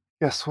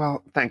 Yes,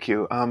 well, thank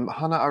you.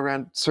 Hannah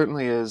Arendt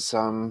certainly is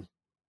a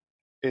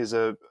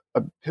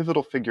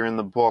pivotal figure in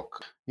the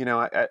book. In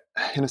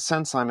a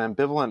sense, I'm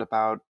ambivalent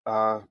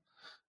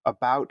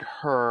about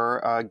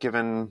her,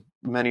 given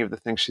many of the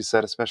things she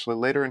said, especially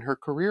later in her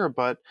career.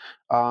 But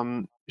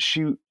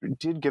she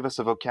did give us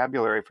a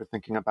vocabulary for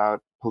thinking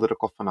about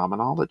political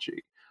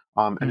phenomenology,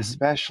 and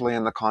especially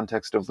in the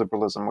context of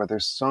liberalism, where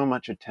there's so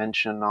much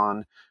attention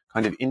on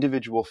kind of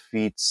individual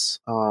feats,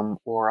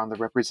 or on the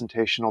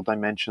representational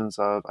dimensions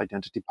of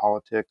identity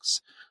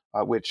politics,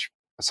 which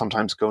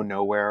sometimes go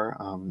nowhere,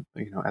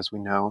 as we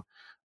know.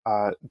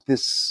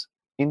 This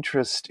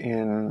interest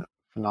in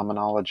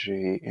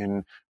phenomenology,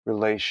 in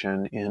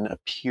relation, in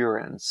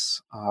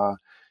appearance,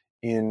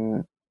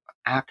 in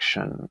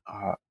action,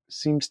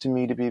 seems to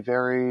me to be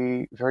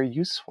very, very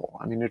useful.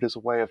 I mean, it is a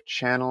way of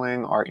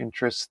channeling our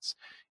interests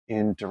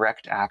in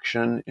direct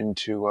action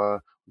into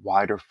a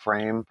wider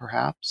frame,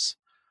 perhaps.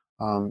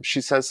 She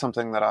says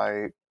something that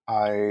I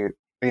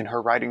in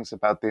her writings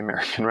about the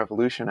American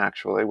Revolution,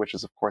 actually, which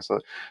is, of course,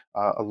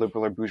 a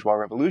liberal or bourgeois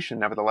revolution.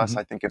 Nevertheless,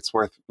 I think it's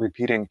worth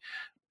repeating.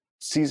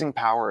 Seizing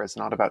power is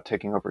not about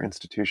taking over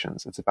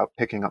institutions. It's about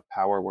picking up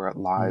power where it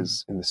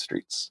lies in the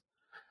streets.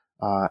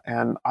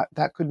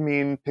 That could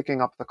mean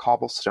picking up the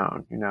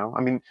cobblestone,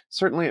 I mean,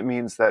 certainly it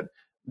means that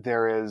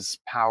there is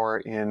power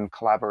in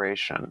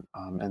collaboration,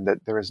 and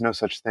that there is no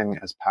such thing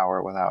as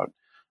power without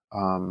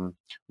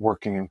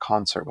working in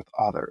concert with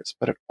others.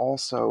 But it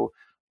also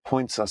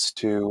points us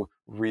to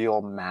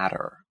real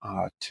matter,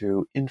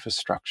 to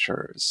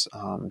infrastructures,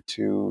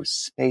 to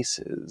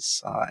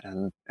spaces,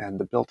 and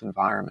the built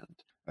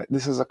environment.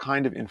 This is a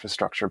kind of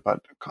infrastructure,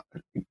 but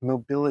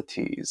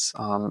mobilities,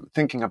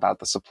 thinking about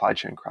the supply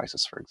chain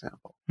crisis, for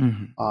example.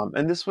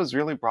 And this was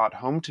really brought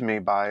home to me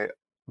by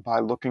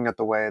looking at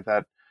the way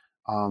that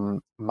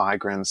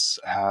migrants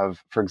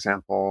have, for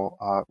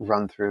example,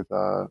 run through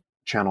the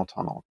Channel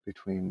Tunnel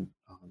between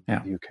the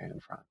UK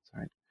and France,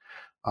 right?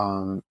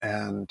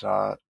 And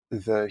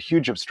the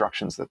huge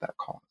obstructions that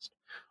caused.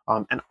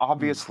 And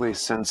obviously,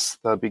 since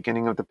the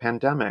beginning of the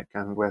pandemic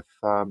and with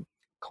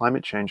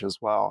climate change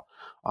as well,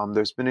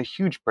 there's been a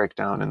huge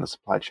breakdown in the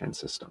supply chain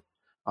system,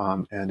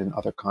 and in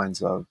other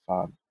kinds of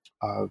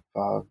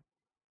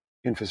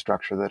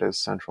infrastructure that is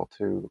central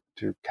to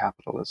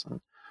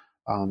capitalism.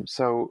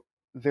 So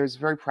there's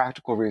very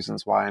practical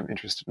reasons why I'm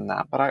interested in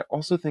that, but I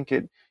also think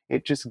it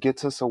just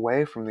gets us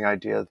away from the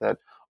idea that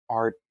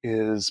art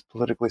is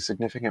politically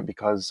significant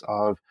because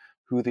of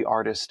who the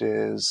artist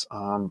is,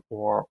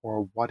 or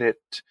what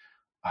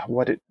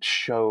it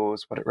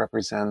shows, what it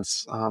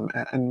represents,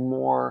 and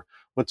more.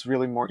 What's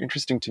really more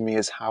interesting to me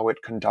is how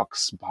it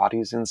conducts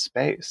bodies in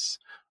space,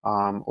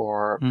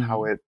 or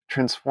how it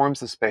transforms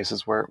the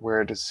spaces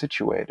where it is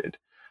situated.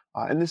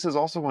 And this is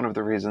also one of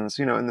the reasons,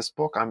 in this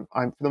book, I'm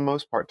for the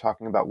most part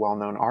talking about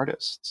well-known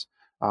artists.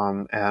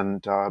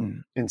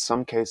 In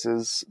some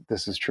cases,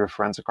 this is true of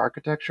forensic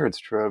architecture. It's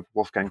true of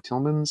Wolfgang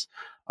Tillmans.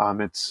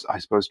 It's, I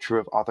suppose, true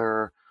of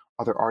other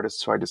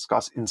artists who I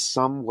discuss. In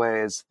some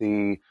ways,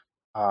 the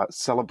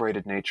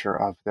celebrated nature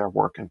of their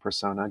work and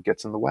persona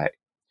gets in the way.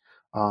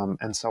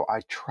 And so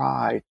I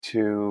try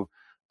to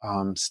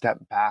step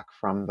back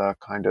from the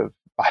kind of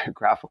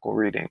biographical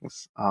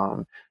readings,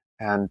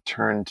 and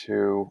turn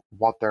to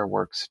what their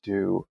works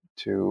do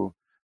to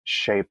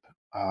shape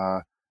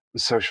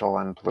social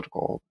and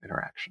political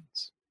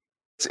interactions.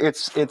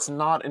 It's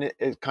not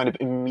a kind of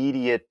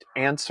immediate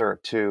answer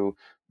to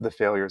the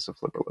failures of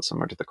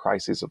liberalism or to the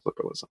crises of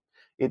liberalism.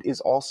 It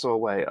is also a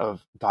way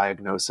of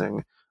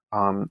diagnosing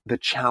the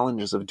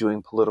challenges of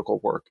doing political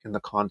work in the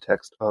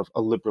context of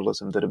a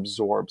liberalism that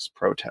absorbs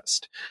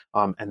protest,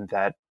 and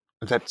that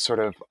sort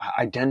of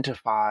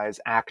identifies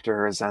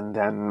actors and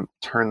then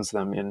turns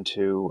them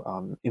into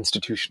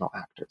institutional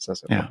actors.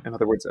 As it were. In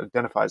other words,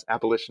 identifies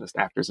abolitionist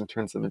actors and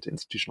turns them into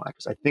institutional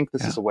actors. I think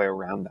this is a way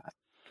around that.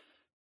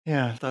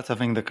 Yeah, that's, I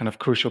think, the kind of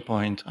crucial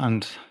point.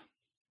 And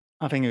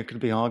I think it could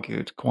be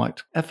argued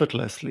quite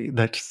effortlessly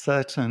that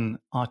certain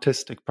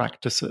artistic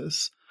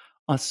practices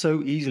are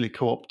so easily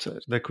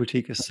co-opted, their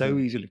critique is so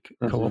easily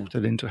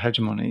co-opted into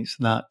hegemonies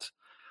that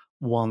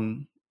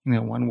one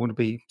would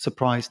be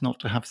surprised not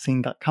to have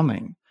seen that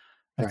coming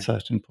at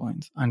certain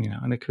points. And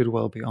and it could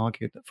well be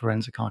argued that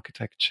forensic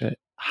architecture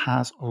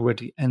has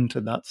already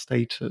entered that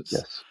status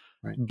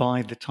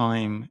by the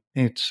time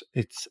it's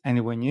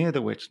anywhere near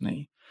the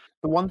Whitney.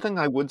 The one thing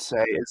I would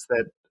say is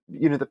that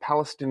the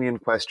Palestinian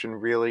question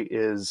really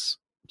is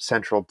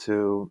central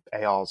to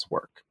Eyal's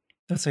work.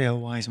 That's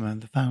Eyal Weizman,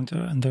 the founder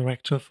and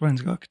director of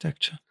forensic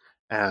architecture.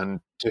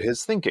 And to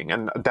his thinking.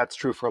 And that's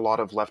true for a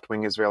lot of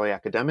left-wing Israeli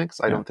academics.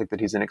 I don't think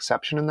that he's an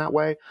exception in that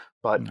way.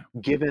 But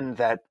given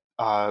that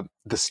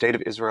the state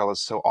of Israel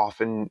is so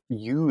often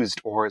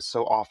used or is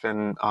so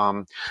often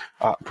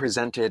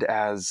presented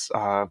as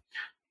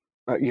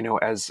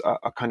as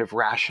a kind of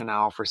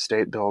rationale for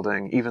state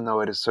building, even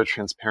though it is so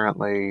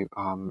transparently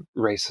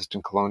racist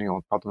and colonial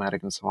and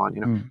problematic and so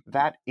on,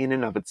 that in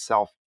and of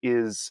itself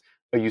is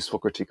a useful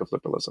critique of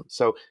liberalism.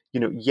 So,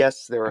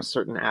 yes, there are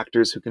certain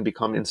actors who can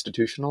become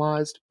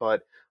institutionalized,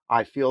 but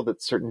I feel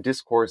that certain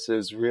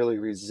discourses really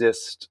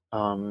resist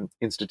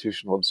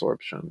institutional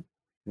absorption.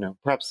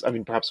 Perhaps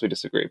we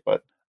disagree,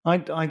 but I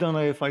don't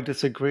know if I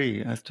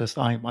disagree. It's just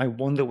I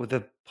wonder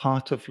whether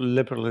part of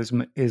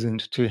liberalism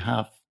isn't to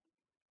have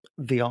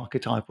the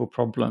archetypal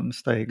problem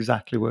stay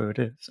exactly where it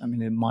is. I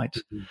mean, it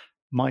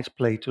might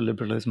play to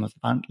liberalism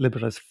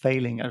as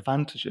failing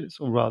advantages,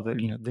 or rather,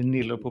 the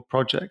neoliberal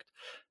project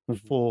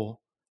for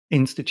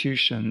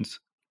institutions,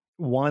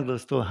 while they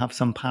still have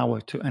some power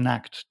to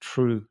enact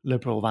true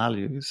liberal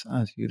values,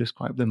 as you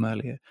described them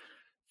earlier,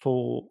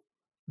 for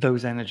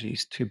those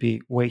energies to be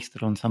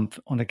wasted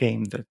on a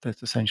game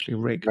that's essentially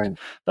rigged.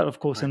 That, of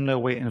course, in no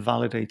way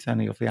invalidates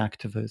any of the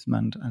activism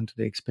and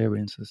the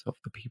experiences of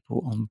the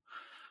people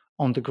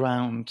on the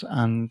ground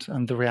and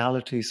the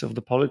realities of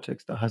the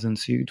politics that has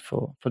ensued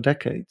for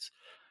decades.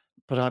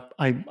 But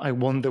I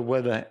wonder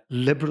whether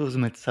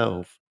liberalism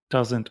itself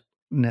doesn't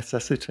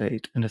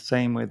necessitate, in the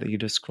same way that you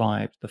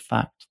described, the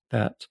fact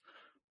that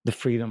the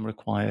freedom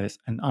requires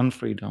an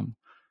unfreedom,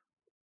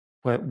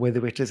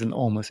 whether it isn't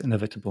almost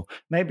inevitable.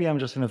 Maybe I'm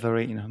just in a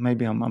very,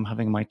 maybe I'm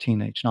having my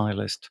teenage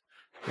nihilist.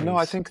 No,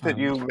 I think that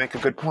you make a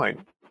good point.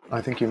 I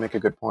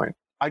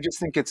just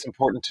think it's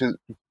important to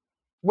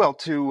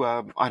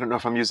I don't know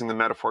if I'm using the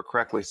metaphor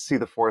correctly, see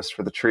the forest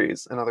for the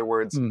trees. In other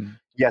words,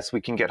 yes, we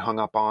can get hung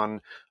up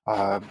on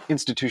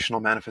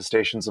institutional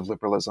manifestations of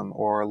liberalism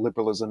or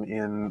liberalism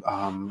in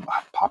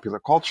popular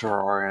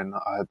culture or in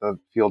the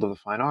field of the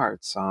fine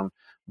arts.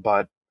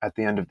 But at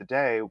the end of the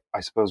day, I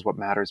suppose what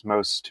matters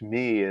most to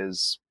me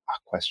is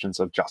questions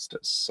of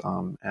justice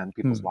and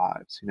people's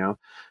lives,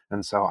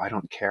 And so I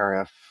don't care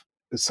if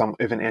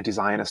an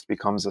anti-Zionist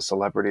becomes a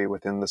celebrity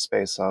within the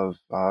space of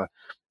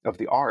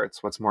the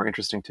arts. What's more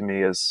interesting to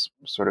me is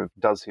sort of,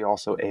 does he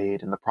also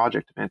aid in the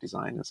project of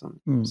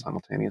anti-Zionism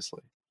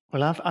simultaneously?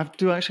 Well, I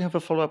do actually have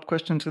a follow-up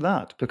question to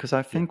that, because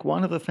I think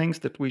one of the things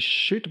that we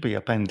should be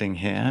appending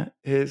here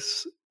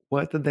is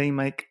whether they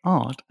make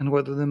art and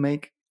whether they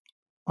make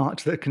art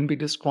that can be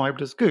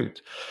described as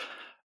good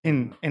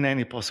in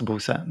any possible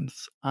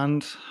sense.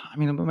 And I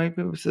mean,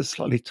 maybe it was a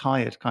slightly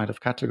tired kind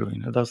of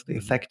category. Does the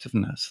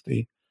effectiveness,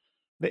 the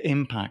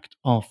impact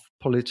of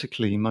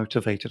politically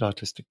motivated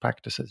artistic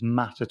practices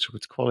matter to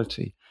its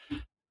quality?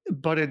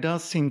 But it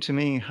does seem to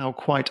me how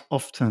quite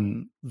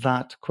often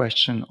that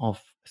question of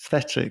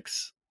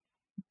aesthetics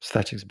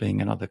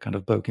being another kind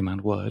of bogeyman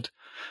word,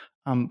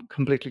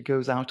 completely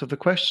goes out of the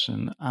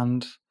question.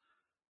 And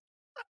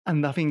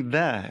I think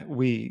there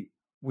we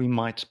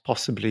might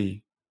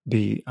possibly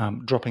be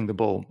dropping the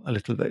ball a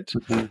little bit,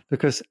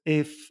 because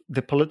if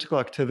the political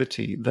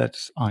activity that,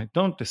 I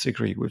don't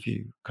disagree with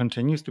you,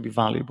 continues to be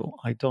valuable,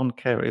 I don't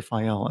care if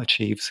Eyal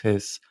achieves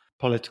his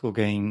political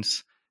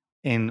gains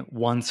in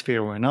one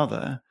sphere or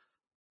another,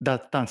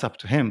 that's up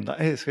to him. That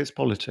is his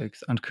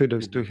politics, and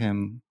kudos to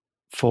him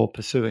for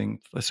pursuing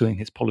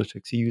his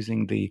politics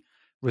using the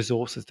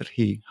resources that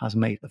he has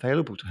made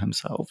available to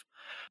himself.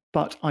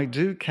 But I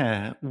do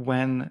care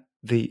when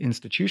the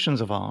institutions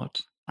of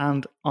art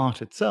and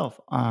art itself,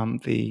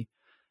 the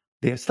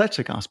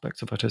aesthetic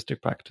aspects of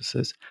artistic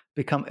practices,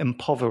 become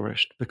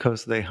impoverished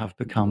because they have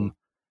become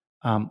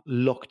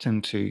locked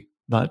into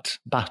that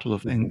battle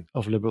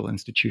of liberal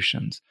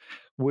institutions,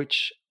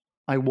 which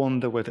I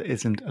wonder whether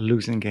isn't a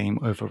losing game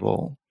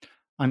overall.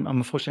 I'm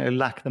unfortunately, I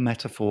lack the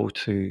metaphor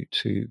to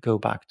go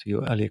back to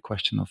your earlier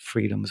question of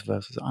freedoms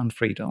versus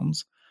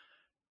unfreedoms.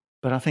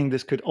 But I think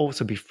this could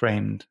also be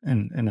framed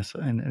in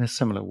a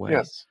similar way.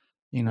 Yes.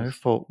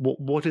 For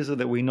what is it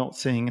that we're not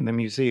seeing in the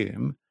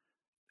museum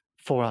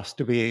for us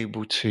to be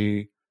able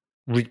to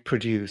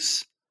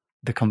reproduce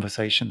the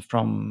conversation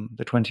from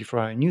the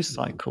 24-hour news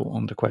cycle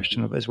on the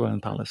question of Israel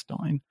and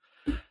Palestine?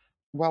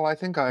 Well, I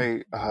think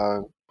I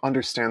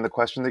understand the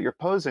question that you're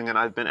posing, and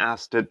I've been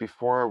asked it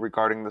before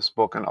regarding this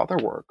book and other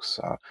works.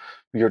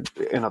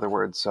 In other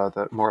words,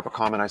 more of a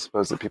comment, I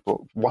suppose, that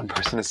one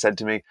person has said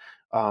to me,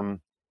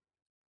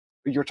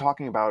 you're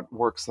talking about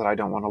works that I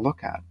don't want to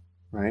look at,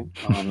 right?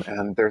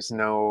 And there's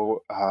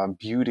no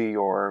beauty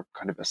or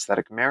kind of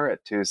aesthetic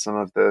merit to some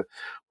of the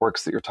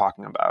works that you're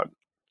talking about.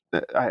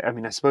 I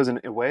mean, I suppose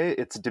in a way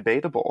it's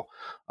debatable.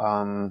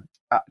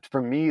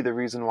 For me, the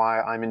reason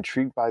why I'm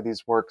intrigued by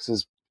these works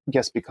is,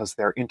 yes, because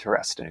they're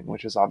interesting,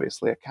 which is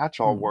obviously a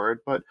catch-all word,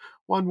 but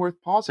one worth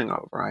pausing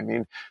over. I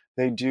mean,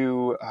 they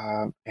do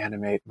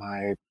animate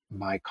my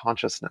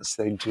consciousness.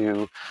 They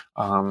do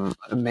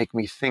make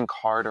me think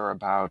harder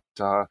about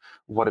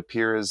what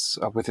appears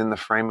within the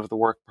frame of the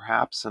work,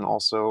 perhaps, and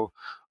also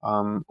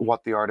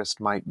what the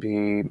artist might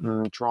be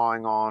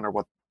drawing on, or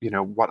what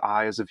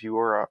I as a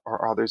viewer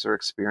or others are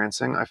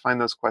experiencing. I find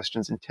those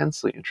questions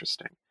intensely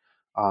interesting.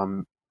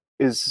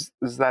 Is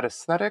that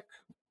aesthetic?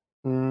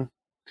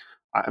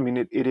 I mean,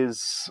 it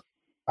is,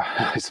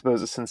 I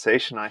suppose, a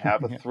sensation I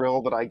have, a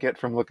thrill that I get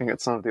from looking at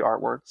some of the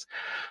artworks.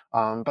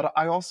 But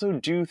I also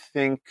do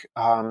think,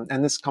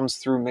 and this comes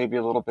through maybe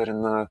a little bit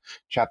in the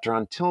chapter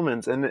on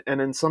Tillmans,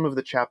 and in some of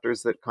the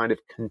chapters that kind of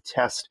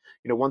contest,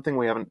 one thing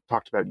we haven't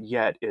talked about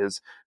yet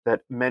is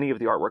that many of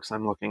the artworks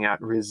I'm looking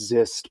at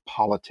resist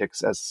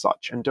politics as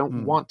such, and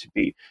don't want to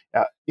be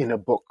in a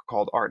book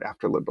called Art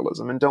After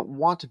Liberalism, and don't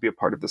want to be a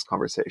part of this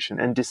conversation,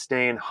 and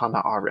disdain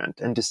Hannah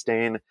Arendt, and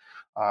disdain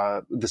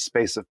the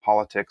space of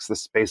politics, the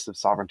space of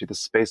sovereignty, the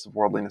space of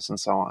worldliness, and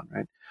so on,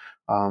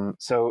 right?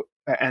 So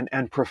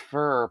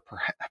prefer,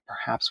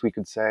 perhaps we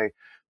could say,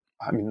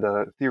 I mean,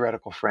 the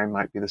theoretical frame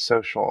might be the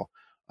social,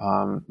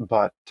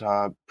 but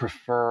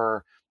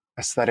prefer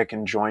aesthetic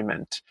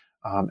enjoyment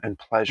and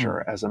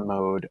pleasure as a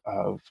mode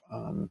of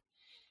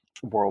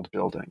world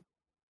building.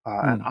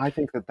 And I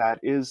think that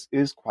is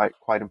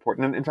quite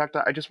important. And in fact,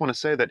 I just want to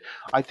say that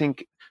I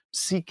think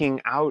seeking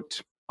out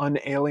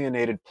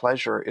unalienated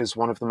pleasure is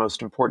one of the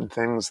most important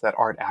things that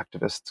art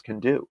activists can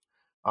do.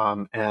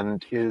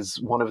 And is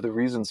one of the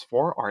reasons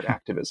for art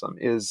activism,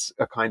 is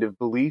a kind of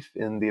belief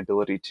in the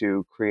ability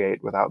to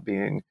create without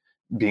being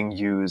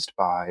used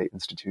by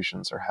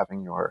institutions, or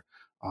having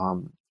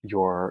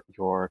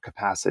your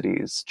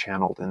capacities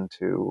channeled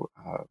into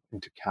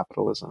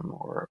capitalism,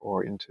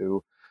 or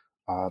into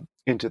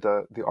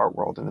the art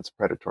world and its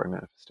predatory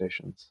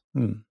manifestations.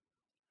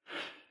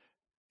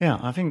 Yeah,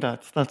 I think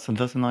that's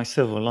a nice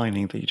silver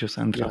lining that you just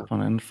ended up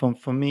on. And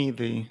for me,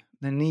 the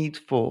need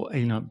for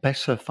a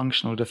better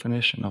functional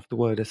definition of the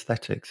word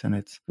aesthetics and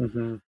its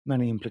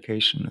many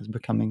implications is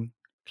becoming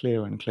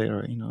clearer and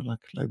clearer.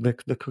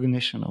 Like the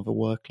cognition of a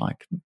work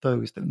like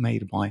those that are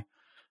made by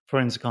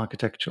forensic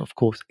architecture, of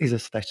course, is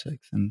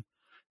aesthetics, and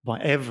by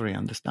every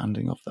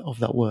understanding of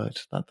that word,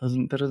 that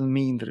doesn't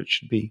mean that it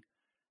should be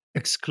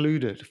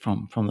excluded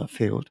from that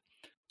field.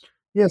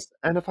 Yes,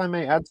 and if I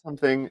may add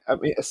something, I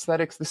mean,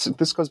 aesthetics.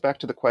 This goes back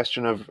to the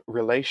question of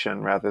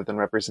relation rather than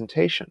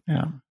representation.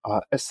 Yeah.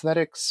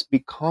 Aesthetics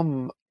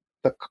become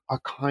a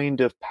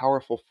kind of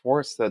powerful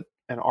force that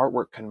an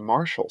artwork can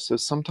marshal. So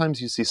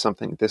sometimes you see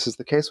something. This is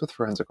the case with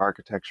forensic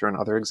architecture and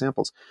other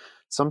examples.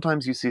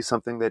 Sometimes you see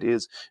something that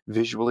is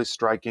visually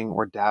striking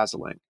or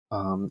dazzling,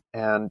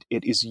 and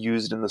it is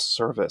used in the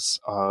service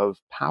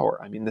of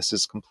power. I mean, this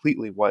is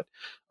completely what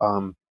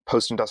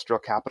post-industrial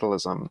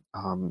capitalism,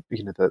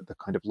 the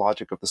kind of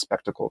logic of the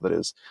spectacle that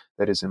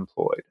is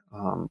employed,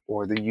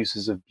 or the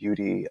uses of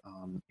beauty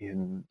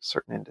in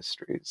certain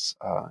industries.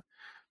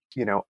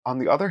 On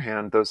the other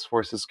hand, those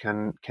forces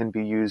can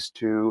be used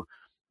to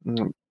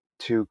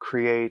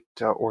create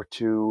or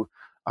to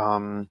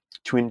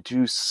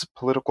induce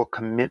political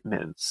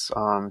commitments,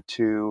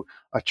 to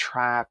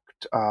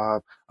attract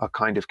a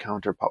kind of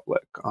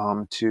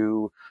counterpublic,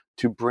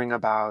 to bring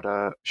about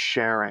a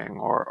sharing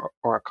or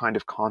a kind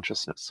of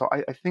consciousness. So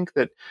I think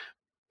that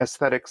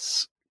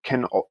aesthetics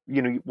can,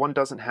 one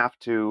doesn't have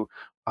to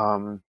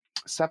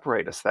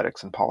separate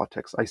aesthetics and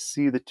politics. I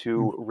see the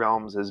two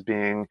realms as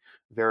being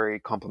very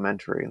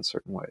complementary in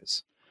certain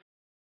ways.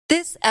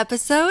 This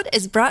episode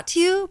is brought to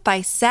you by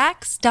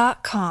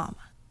Saks.com.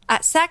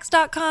 At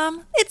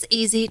Saks.com, it's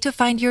easy to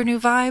find your new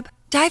vibe.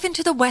 Dive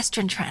into the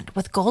Western trend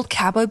with gold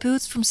cowboy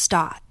boots from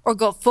Stott, or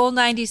go full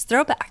 90s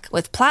throwback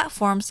with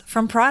platforms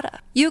from Prada.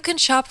 You can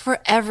shop for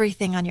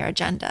everything on your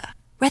agenda,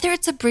 whether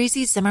it's a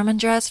breezy Zimmermann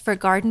dress for a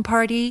garden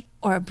party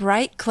or a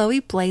bright Chloe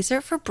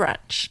blazer for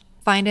brunch.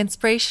 Find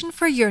inspiration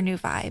for your new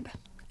vibe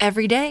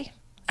every day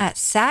at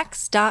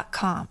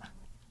Saks.com.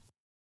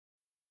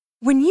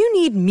 When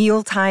you need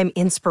mealtime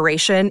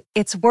inspiration,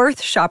 it's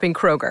worth shopping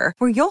Kroger,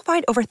 where you'll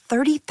find over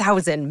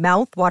 30,000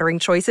 mouth-watering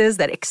choices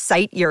that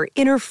excite your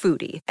inner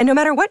foodie. And no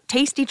matter what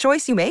tasty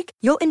choice you make,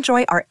 you'll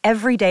enjoy our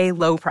everyday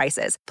low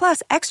prices,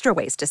 plus extra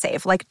ways to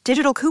save, like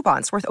digital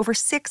coupons worth over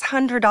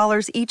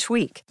 $600 each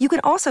week. You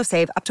can also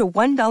save up to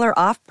 $1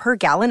 off per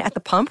gallon at the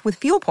pump with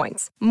fuel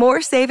points.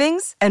 More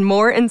savings and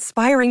more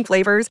inspiring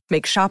flavors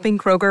make shopping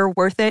Kroger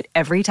worth it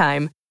every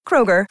time.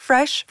 Kroger,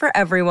 fresh for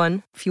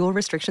everyone. Fuel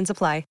restrictions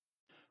apply.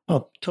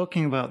 Well,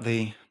 talking about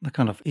the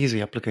kind of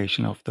easy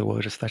application of the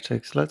word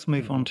aesthetics, let's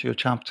move on to your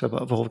chapter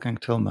about Wolfgang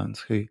Tillmans,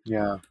 who,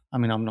 Yeah. I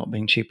mean, I'm not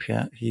being cheap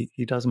here.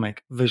 He does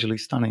make visually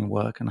stunning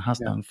work and has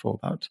done for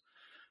about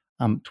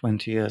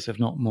 20 years, if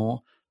not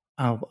more.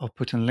 I'll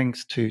put in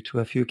links to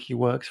a few key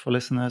works for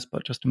listeners,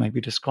 but just to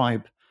maybe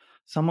describe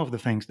some of the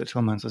things that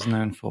Tillmans is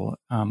known for.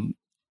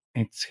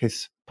 It's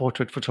his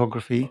portrait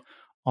photography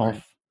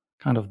of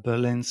kind of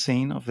Berlin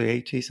scene of the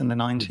 80s and the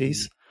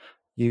 90s,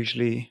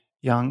 usually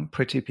young,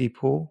 pretty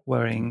people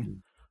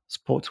wearing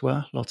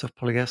sportswear, lots of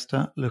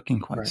polyester, looking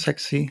quite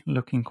sexy,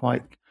 looking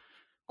quite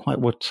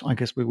what I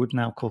guess we would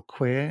now call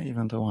queer,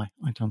 even though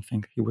I don't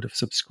think he would have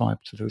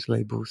subscribed to those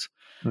labels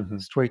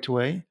straight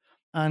away.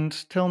 And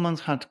Tillmans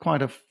had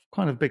quite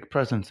a big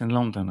presence in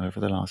London over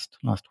the last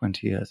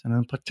 20 years. And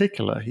in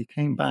particular, he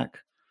came back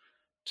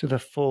to the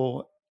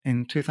fore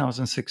in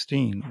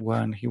 2016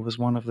 when he was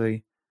one of the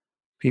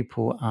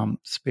people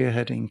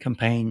spearheading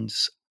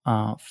campaigns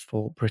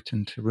for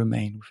Britain to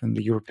remain within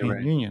the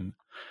European Union,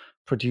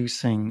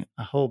 producing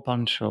a whole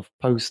bunch of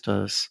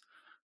posters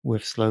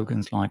with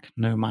slogans like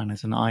 "No man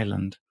is an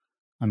island."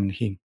 I mean,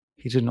 he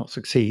did not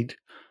succeed,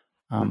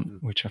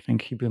 which I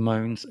think he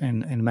bemoans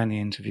in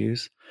many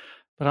interviews.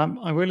 But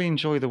I really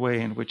enjoy the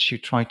way in which you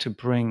try to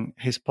bring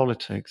his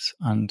politics,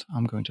 and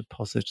I'm going to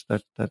posit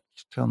that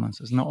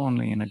Tillmans is not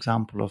only an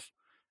example of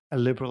a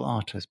liberal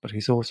artist, but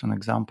he's also an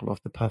example of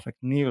the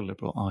perfect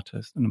neoliberal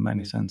artist in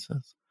many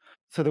senses.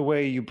 So the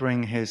way you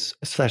bring his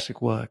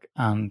aesthetic work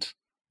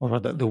or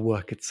rather the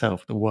work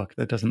itself, the work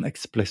that doesn't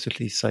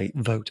explicitly say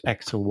vote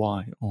X or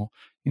Y or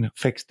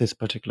fix this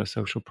particular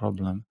social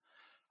problem,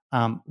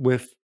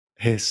 with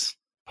his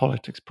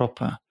politics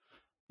proper.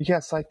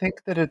 Yes, I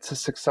think that it's a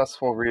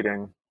successful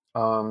reading.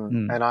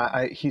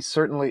 And he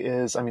certainly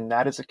is. I mean,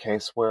 that is a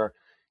case where,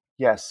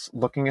 yes,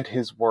 looking at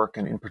his work,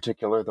 and in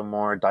particular the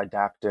more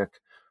didactic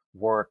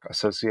work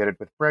associated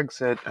with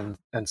Brexit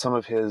and some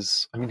of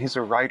his, I mean, he's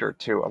a writer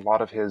too. A lot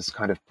of his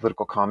kind of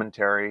political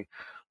commentary,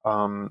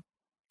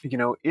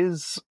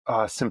 is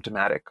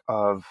symptomatic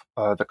of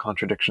the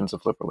contradictions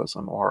of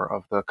liberalism or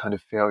of the kind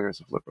of failures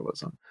of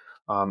liberalism.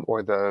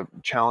 Or the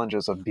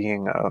challenges of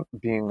being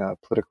a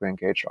politically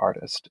engaged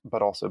artist,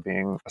 but also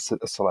being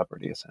a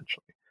celebrity,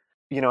 essentially.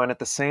 And at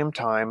the same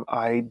time,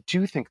 I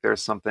do think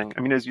there's something.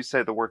 I mean, as you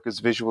say, the work is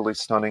visually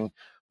stunning,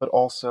 but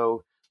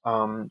also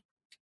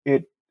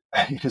it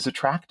it is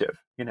attractive.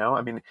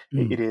 I mean,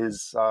 it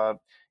is.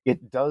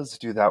 It does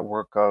do that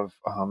work of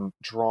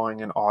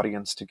drawing an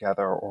audience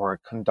together or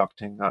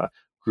conducting a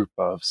group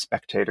of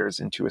spectators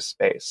into a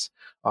space.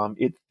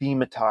 It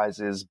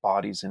thematizes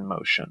bodies in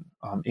motion.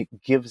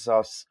 It gives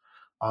us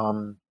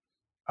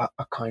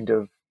a kind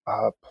of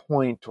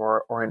point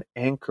or an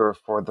anchor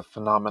for the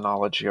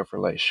phenomenology of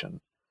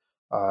relation.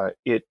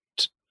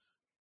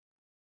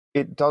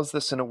 It does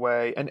this in a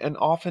way, and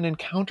often in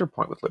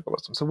counterpoint with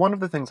liberalism. So one of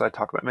the things I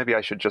talk about, maybe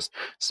I should just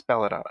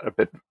spell it out a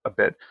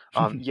bit.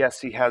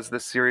 Yes, he has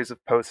this series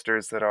of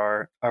posters that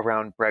are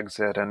around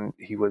Brexit, and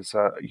he was,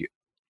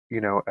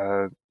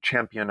 a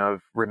champion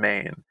of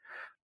Remain.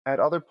 At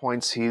other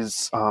points,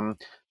 he's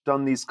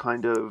done these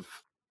kind of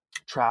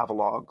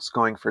travelogues,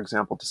 going, for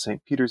example, to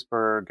St.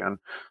 Petersburg, and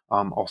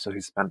also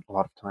he spent a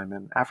lot of time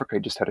in Africa.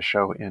 He just had a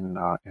show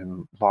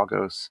in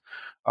Lagos,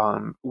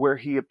 where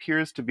he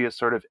appears to be a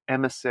sort of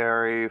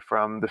emissary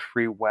from the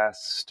Free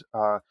West,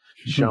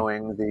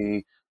 showing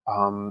the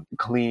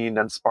clean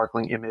and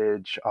sparkling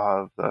image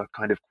of the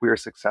kind of queer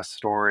success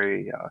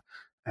story,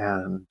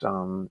 and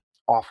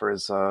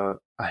offers a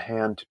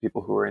hand to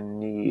people who are in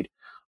need.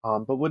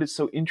 But what is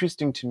so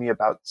interesting to me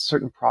about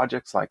certain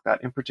projects like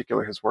that, in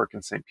particular his work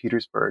in St.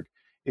 Petersburg,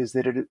 is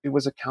that it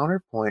was a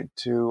counterpoint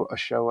to a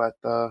show at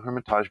the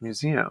Hermitage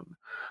Museum.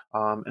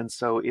 And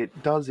so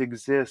it does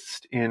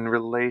exist in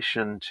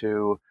relation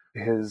to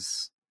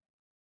his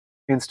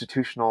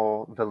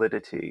institutional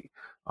validity.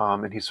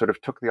 And he sort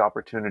of took the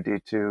opportunity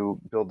to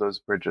build those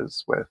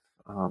bridges with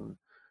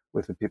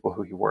the people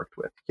who he worked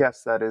with.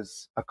 Yes, that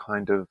is a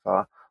kind of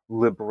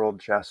liberal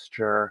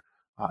gesture.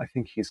 I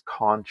think he's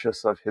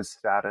conscious of his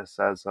status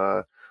as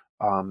a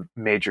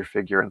major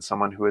figure and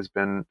someone who has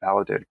been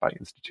validated by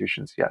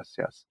institutions. Yes.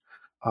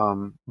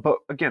 But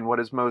again, what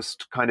is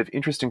most kind of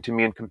interesting to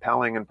me and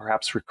compelling and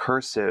perhaps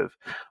recursive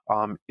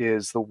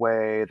is the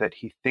way that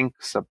he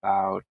thinks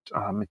about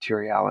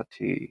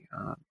materiality,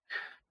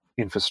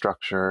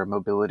 infrastructure,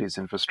 mobilities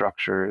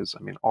infrastructures.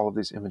 I mean, all of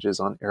these images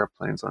on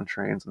airplanes, on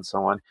trains, and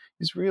so on.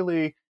 He's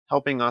really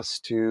helping us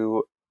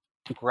to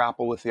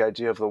grapple with the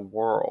idea of the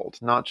world,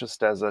 not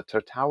just as a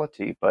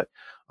totality, but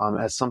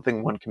as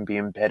something one can be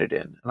embedded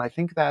in. And I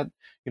think that,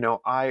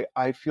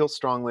 I feel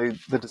strongly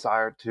the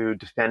desire to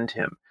defend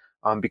him,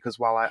 because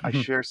while I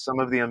share some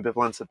of the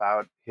ambivalence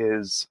about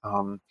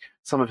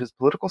some of his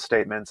political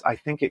statements, I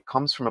think it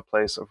comes from a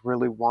place of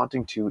really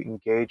wanting to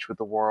engage with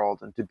the world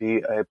and to be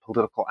a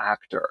political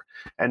actor,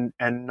 and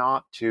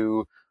not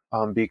to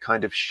be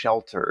kind of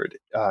sheltered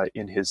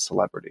in his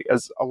celebrity,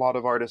 as a lot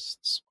of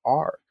artists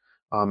are.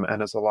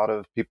 And as a lot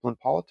of people in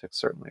politics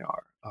certainly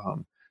are.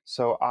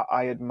 So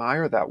I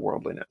admire that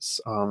worldliness,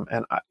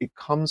 and it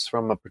comes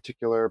from a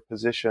particular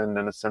position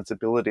and a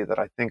sensibility that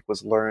I think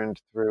was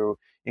learned through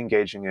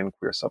engaging in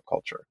queer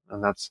subculture,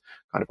 and that's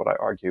kind of what I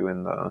argue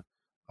in the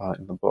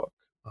book.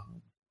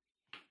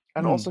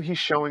 And also, he's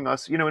showing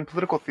us, in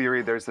political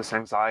theory, there's this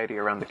anxiety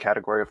around the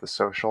category of the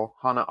social.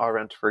 Hannah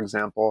Arendt, for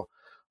example,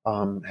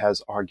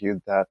 has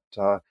argued that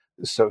the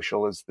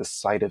social is the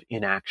site of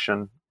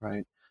inaction,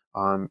 right?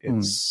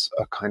 It's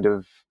a kind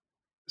of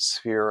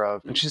sphere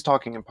of, and she's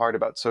talking in part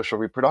about social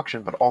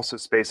reproduction, but also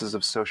spaces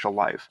of social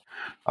life.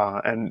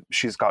 And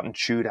she's gotten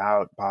chewed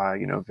out by,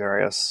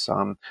 various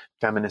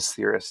feminist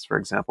theorists, for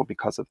example,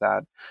 because of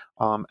that.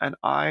 And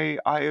I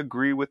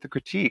agree with the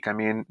critique. I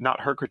mean,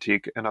 not her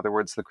critique. In other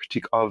words, the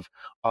critique of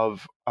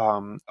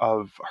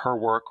her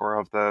work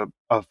or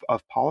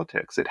of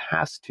politics. It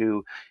has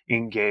to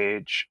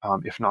engage,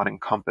 if not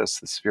encompass,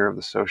 the sphere of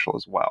the social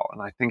as well.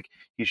 And I think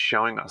he's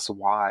showing us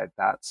why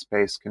that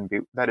space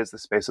that is the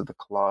space of the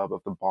club,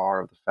 of the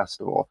bar, of the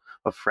festival,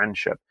 of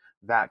friendship.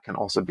 That can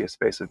also be a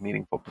space of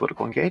meaningful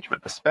political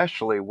engagement,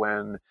 especially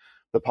when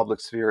the public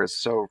sphere is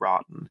so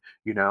rotten,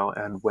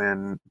 and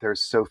when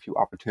there's so few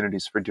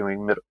opportunities for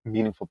doing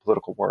meaningful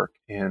political work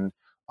in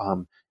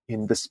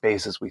the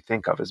spaces we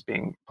think of as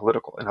being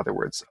political. In other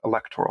words,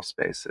 electoral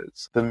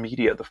spaces, the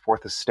media, the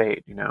fourth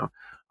estate,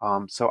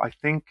 So I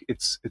think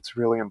it's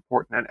really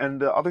important. And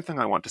the other thing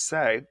I want to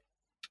say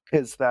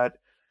is that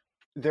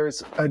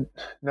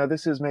now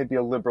this is maybe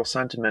a liberal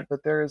sentiment,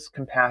 but there is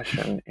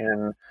compassion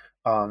in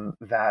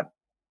that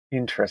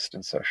interest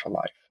in social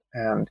life.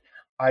 And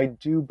I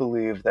do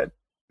believe that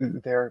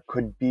there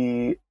could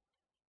be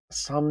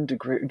some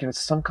degree,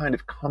 some kind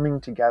of coming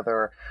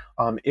together,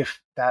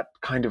 if that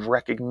kind of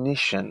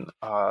recognition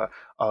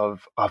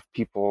of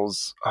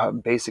people's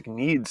basic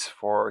needs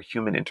for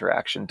human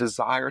interaction,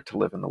 desire to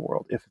live in the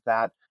world,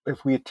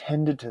 if we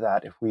attended to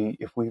that, if we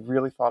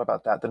really thought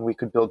about that, then we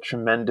could build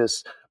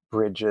tremendous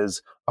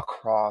bridges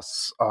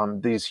across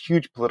these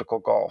huge political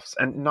gulfs,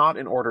 and not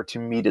in order to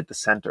meet at the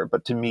center,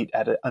 but to meet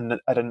in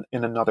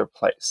another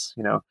place.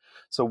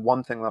 So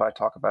one thing that I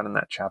talk about in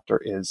that chapter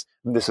is,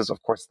 this is,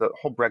 of course, the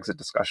whole Brexit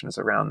discussion is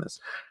around this.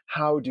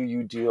 How do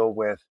you deal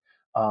with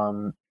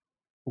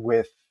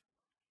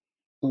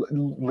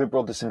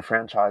liberal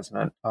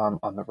disenfranchisement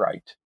on the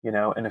right,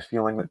 and a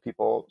feeling that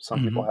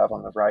some people have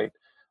on the right,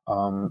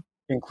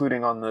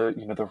 including on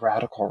the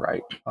radical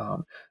right,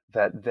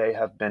 that they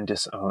have been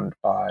disowned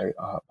by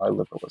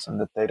liberalism,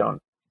 that they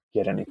don't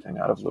get anything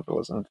out of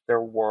liberalism, that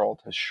their world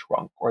has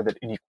shrunk, or that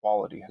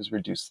inequality has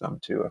reduced them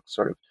to a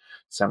sort of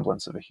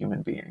semblance of a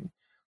human being.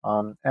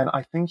 And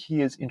I think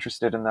he is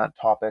interested in that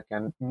topic,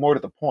 and more to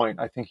the point,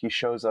 I think he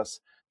shows us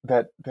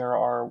that there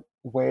are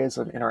ways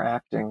of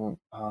interacting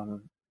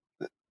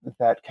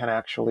that can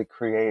actually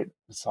create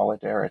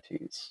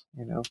solidarities,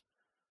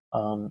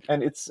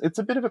 and it's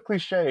a bit of a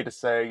cliche to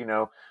say,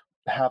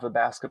 have a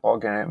basketball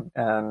game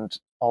and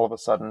all of a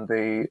sudden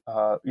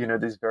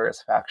these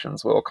various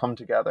factions will come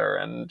together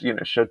and,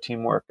 show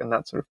teamwork and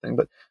that sort of thing.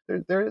 But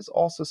there is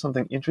also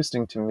something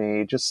interesting to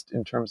me, just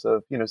in terms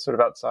of, sort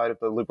of outside of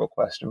the liberal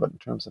question, but in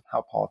terms of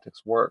how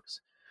politics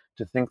works,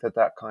 to think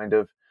that kind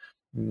of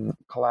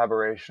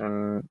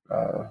collaboration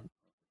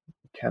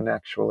can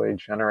actually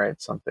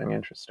generate something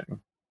interesting.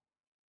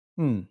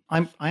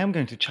 I am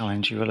going to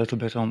challenge you a little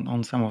bit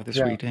on some of this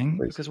reading,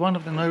 please. Because one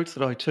of the notes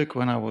that I took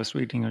when I was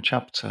reading your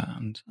chapter,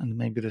 and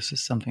maybe this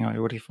is something I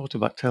already thought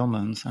about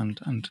Tillmans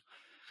and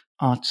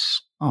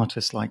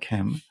artists like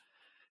him,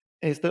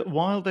 is that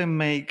while they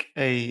make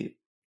a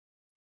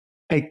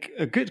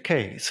good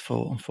case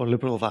for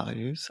liberal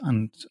values,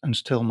 and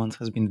Tillmans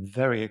has been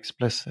very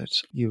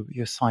explicit, you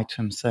cite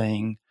him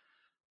saying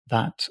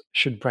that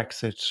should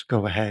Brexit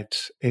go ahead,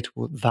 it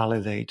would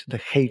validate the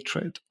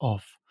hatred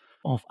of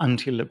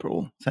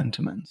anti-liberal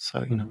sentiments.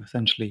 So,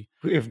 essentially,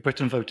 if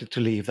Britain voted to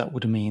leave, that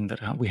would mean that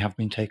we have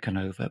been taken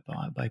over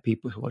by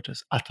people who are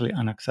just utterly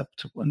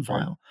unacceptable and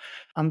vile.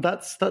 And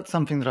that's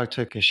something that I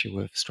took issue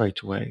with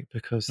straight away,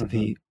 because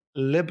the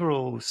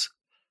liberals'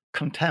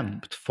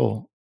 contempt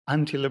for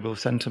anti-liberal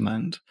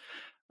sentiment,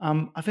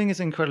 I think, is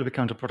incredibly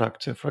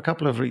counterproductive for a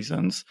couple of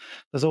reasons.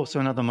 There's also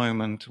another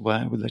moment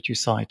that you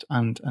cite,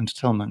 and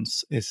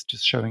Tillmans is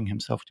just showing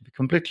himself to be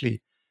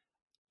completely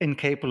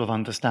incapable of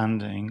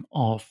understanding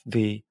of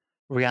the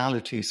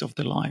realities of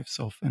the lives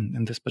of,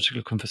 in this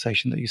particular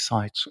conversation that you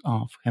cite,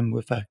 of him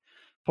with a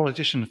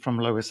politician from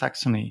Lower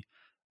Saxony,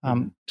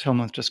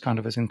 Tillmans just kind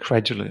of is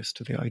incredulous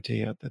to the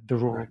idea that the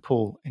rural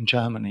poor in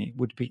Germany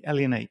would be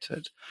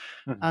alienated.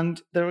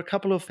 And there are a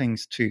couple of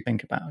things to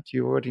think about.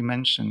 You already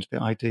mentioned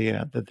the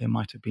idea that there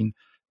might have been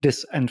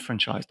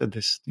disenfranchised, that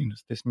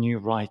this new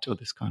right, or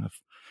this kind of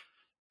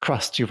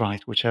crusty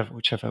right, whichever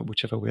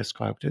we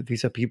ascribe to.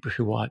 These are people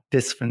who are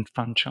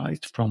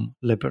disenfranchised from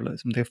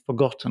liberalism. They've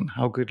forgotten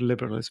how good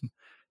liberalism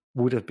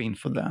would have been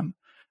for them.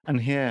 And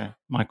here,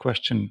 my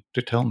question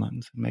to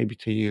Tillmans, and maybe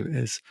to you,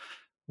 is,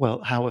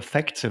 well, how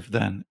effective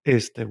then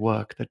is the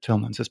work that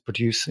Tillmans is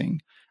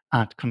producing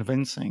at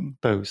convincing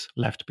those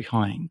left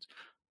behind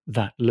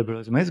that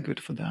liberalism is good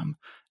for them?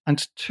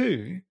 And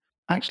two,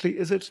 actually,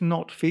 is it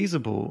not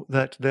feasible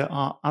that there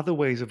are other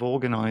ways of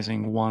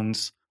organizing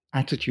one's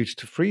attitude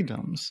to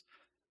freedoms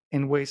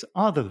in ways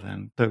other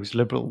than those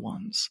liberal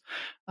ones?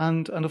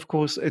 And of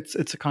course, it's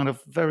a kind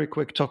of very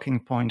quick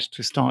talking point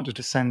to start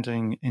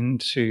descending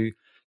into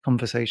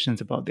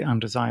conversations about the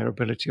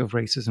undesirability of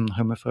racism,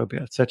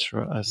 homophobia,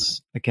 etc., as,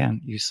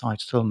 again, you cite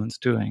Tillmans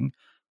doing.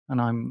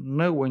 And I'm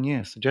nowhere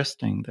near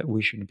suggesting that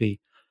we should be,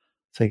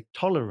 say,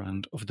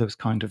 tolerant of those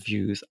kind of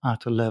views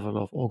at a level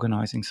of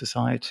organizing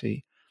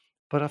society.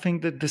 But I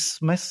think the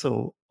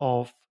dismissal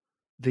of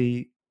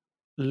the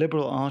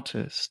liberal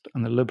artist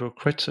and the liberal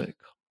critic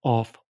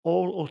of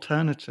all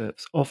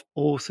alternatives, of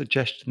all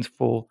suggestions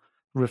for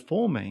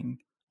reforming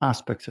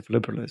aspects of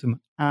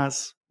liberalism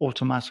as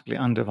automatically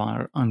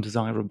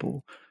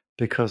undesirable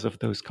because of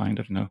those kind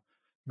of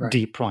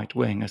deep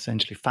right-wing,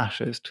 essentially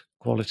fascist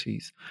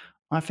qualities,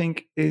 I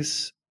think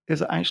is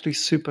actually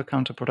super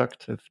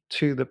counterproductive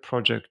to the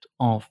project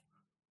of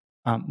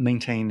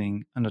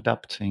maintaining and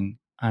adapting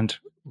and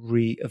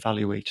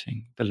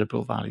re-evaluating the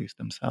liberal values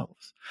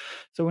themselves.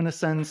 So in a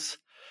sense,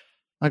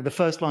 like, the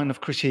first line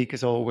of critique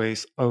is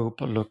always, oh,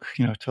 but look,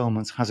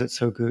 Tillmans has it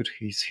so good.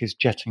 He's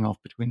jetting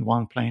off between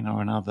one plane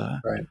or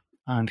another,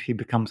 and he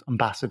becomes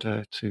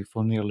ambassador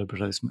for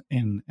neoliberalism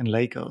in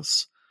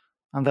Lagos,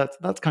 and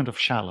that's kind of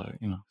shallow.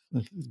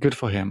 It's good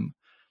for him.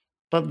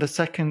 But the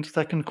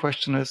second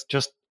question is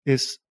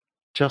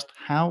just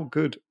how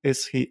good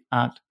is he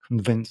at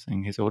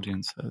convincing his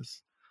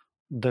audiences,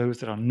 those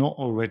that are not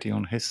already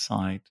on his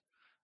side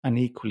and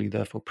equally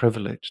therefore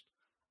privileged,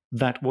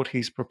 that what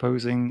he's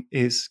proposing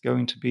is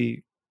going to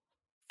be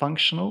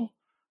functional,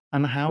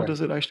 and how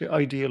does it actually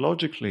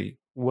ideologically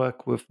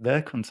work with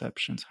their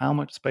conceptions? How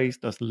much space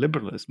does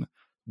liberalism,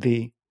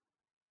 the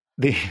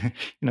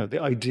the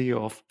idea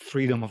of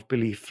freedom of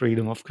belief,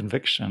 freedom of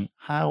conviction,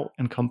 how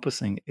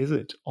encompassing is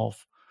it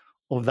of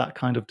that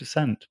kind of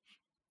dissent?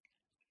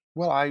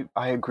 Well,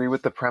 I agree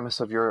with the premise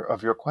of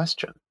your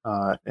question.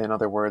 In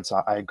other words,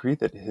 I agree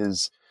that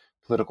his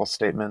political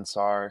statements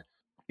are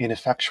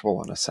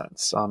ineffectual in a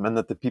sense, and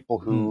that the people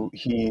who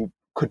he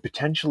could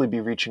potentially be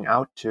reaching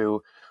out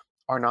to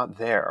are not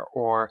there,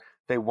 or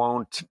they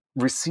won't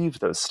receive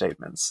those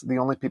statements. The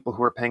only people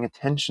who are paying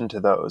attention to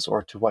those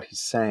or to what he's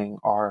saying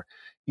are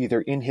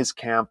either in his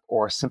camp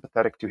or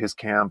sympathetic to his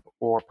camp,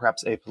 or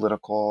perhaps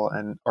apolitical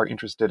and are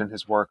interested in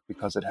his work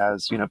because it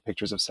has,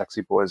 pictures of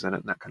sexy boys in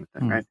it and that kind of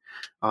thing, right?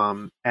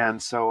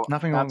 And so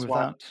nothing wrong with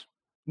that.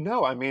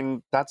 No, I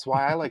mean, that's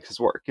why I like his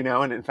work,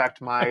 and in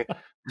fact, my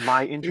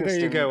interest. There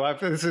you go.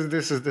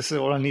 This is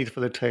all I need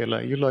for the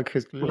tailor. You like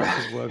his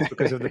work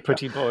because of the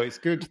pretty boys.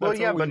 Good. Well,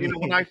 yeah, but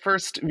when my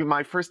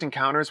first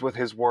encounters with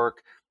his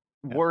work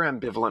were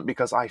ambivalent,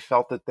 because I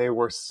felt that it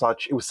was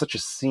such a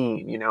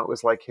scene, it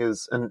was like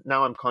and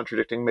now I'm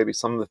contradicting maybe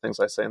some of the things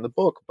I say in the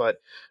book, but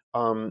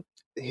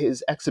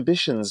his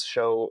exhibitions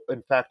show,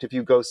 in fact, if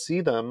you go see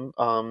them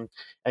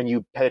and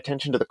you pay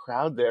attention to the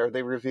crowd there,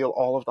 they reveal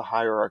all of the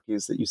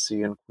hierarchies that you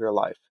see in queer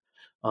life.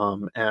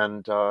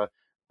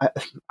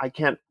 I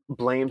can't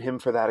blame him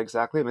for that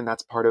exactly. I mean,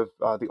 that's part of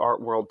the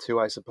art world too,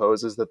 I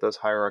suppose, is that those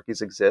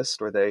hierarchies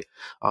exist, or they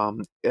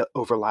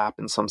overlap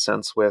in some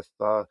sense with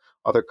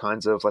other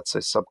kinds of, let's say,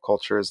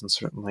 subcultures, and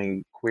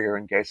certainly queer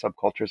and gay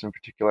subcultures in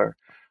particular.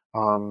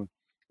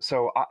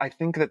 So I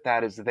think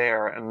that is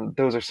there, and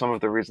those are some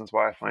of the reasons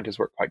why I find his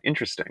work quite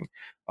interesting.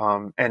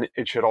 And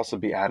it should also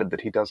be added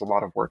that he does a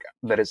lot of work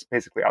that is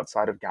basically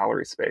outside of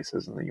gallery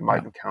spaces and that you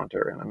might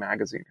encounter in a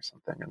magazine or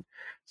something. And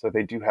so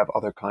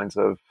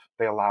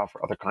they allow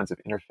for other kinds of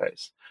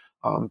interface.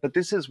 But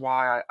this is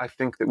why I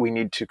think that we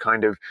need to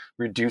kind of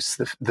reduce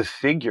the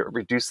figure,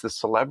 reduce the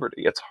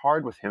celebrity. It's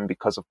hard with him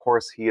because, of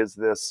course, he is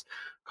this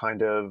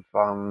kind of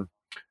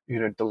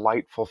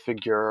delightful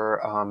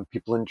figure.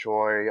 People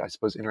enjoy, I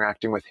suppose,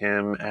 interacting with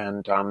him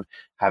and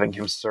having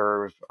him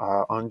serve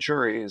on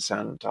juries.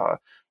 And,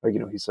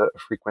 he's a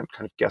frequent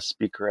kind of guest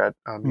speaker at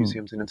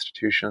museums and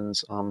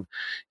institutions.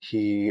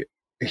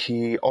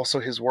 He also,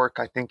 his work,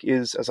 I think,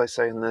 is, as I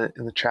say in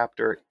the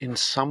chapter, in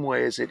some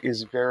ways it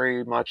is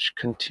very much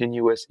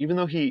continuous, even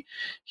though he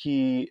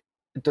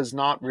does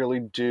not really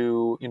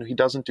do, he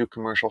doesn't do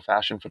commercial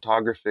fashion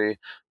photography,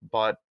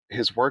 but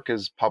his work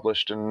is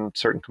published in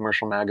certain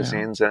commercial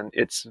magazines, and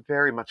it's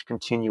very much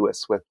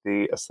continuous with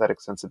the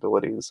aesthetic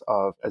sensibilities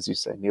of, as you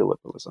say,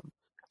 neoliberalism.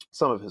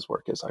 Some of his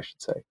work is, I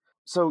should say.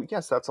 So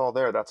yes, that's all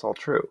there. That's all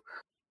true.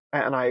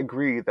 And I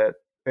agree that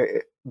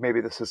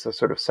maybe this is a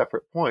sort of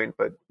separate point,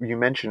 but you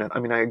mention it. I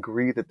mean, I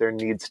agree that there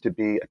needs to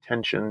be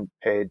attention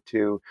paid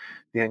to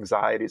the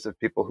anxieties of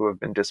people who have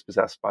been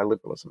dispossessed by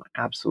liberalism.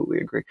 I absolutely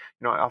agree.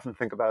 I often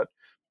think about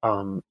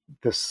um,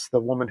 the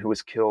woman who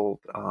was killed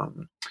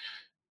on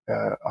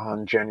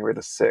January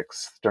the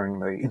 6th during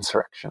the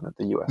insurrection at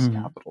the U.S.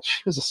 Capitol.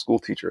 She was a school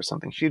teacher or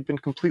something. She had been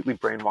completely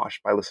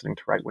brainwashed by listening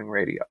to right-wing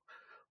radio.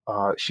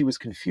 She was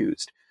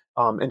confused.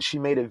 And she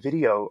made a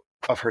video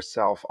of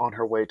herself on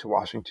her way to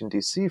Washington,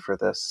 D.C. for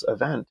this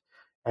event.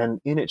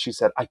 And in it, she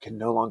said, I can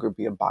no longer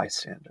be a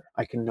bystander.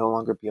 I can no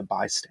longer be a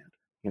bystander.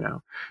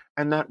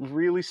 And that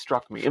really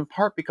struck me, in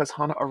part because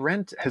Hannah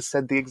Arendt has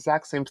said the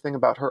exact same thing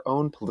about her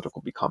own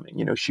political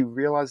becoming. She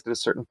realized at a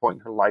certain point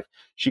in her life,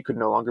 she could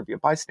no longer be a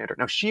bystander.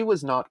 Now, she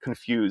was not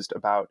confused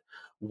about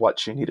what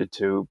she needed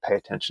to pay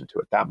attention to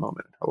at that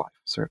moment in her life,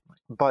 certainly.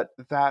 But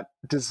that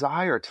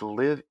desire to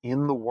live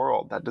in the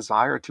world, that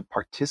desire to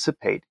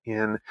participate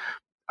in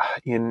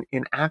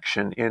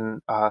action,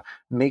 in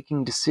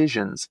making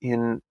decisions,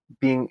 in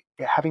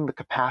having the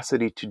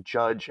capacity to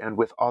judge and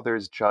with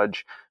others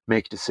judge,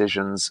 make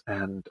decisions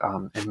and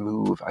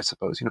move, I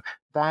suppose.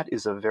 That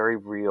is a very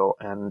real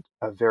and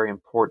a very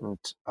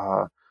important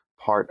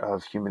part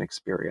of human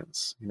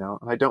experience.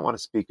 And I don't want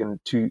to speak in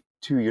too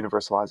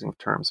universalizing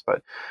terms,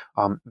 but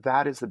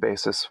that is the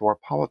basis for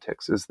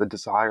politics: is the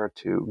desire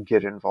to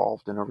get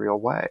involved in a real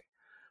way.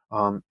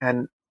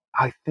 And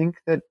I think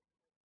that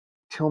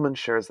Tillman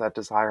shares that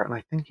desire, and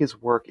I think his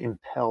work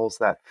impels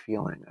that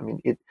feeling. I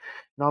mean, it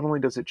not only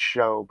does it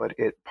show, but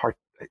it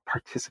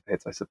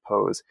participates, I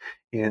suppose,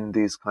 in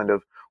these kind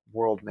of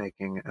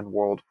world-making and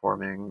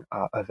world-forming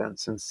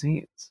events and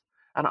scenes.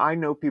 And I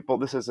know people,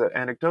 this is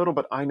anecdotal,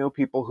 but I know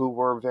people who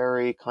were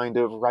very kind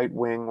of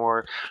right-wing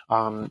or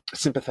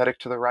sympathetic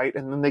to the right,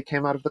 and then they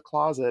came out of the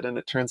closet, and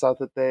it turns out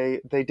that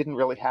they didn't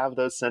really have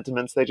those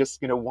sentiments. They just,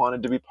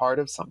 wanted to be part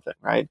of something,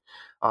 right?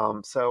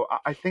 So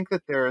I think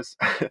that there's,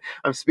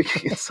 I'm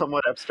speaking in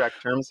somewhat abstract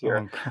terms here,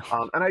 and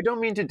I don't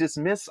mean to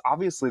dismiss,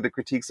 obviously, the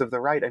critiques of the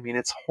right. I mean,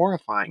 it's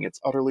horrifying.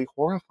 It's utterly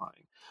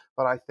horrifying.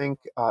 But I think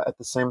at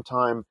the same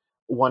time,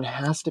 one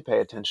has to pay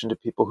attention to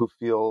people who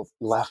feel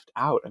left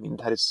out. I mean,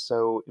 that is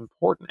so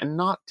important, and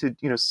not to,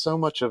 so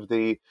much of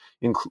the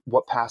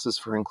what passes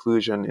for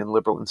inclusion in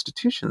liberal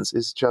institutions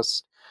is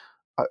just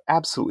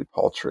absolutely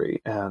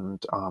paltry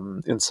and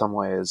in some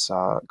ways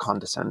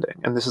condescending.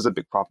 And this is a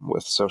big problem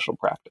with social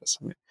practice.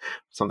 I mean,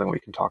 something we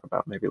can talk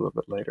about maybe a little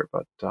bit later,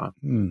 but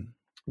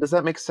does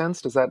that make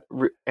sense? Does that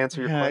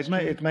answer your question?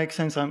 It makes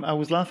sense. I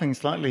was laughing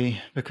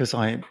slightly because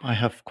I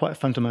have quite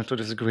fundamental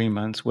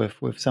disagreements with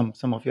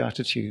some of your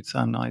attitudes,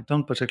 and I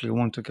don't particularly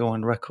want to go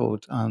on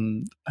record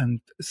and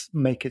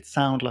make it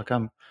sound like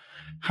I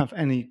have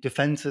any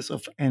defenses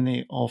of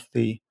any of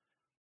the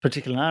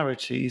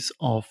particularities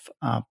of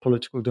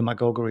political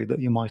demagoguery that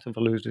you might have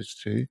alluded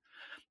to.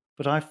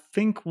 But I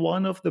think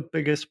one of the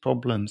biggest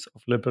problems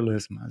of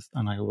liberalism,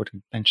 and I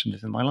already mentioned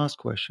this in my last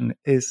question,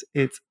 is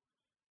its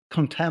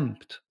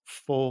contempt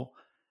for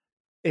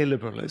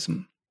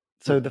illiberalism.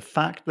 So the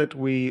fact that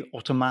we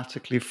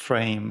automatically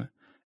frame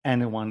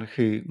anyone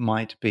who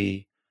might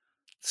be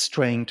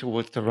straying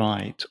towards the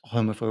right,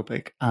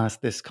 homophobic, as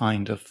this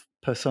kind of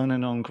persona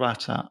non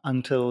grata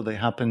until they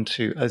happen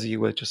to, as you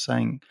were just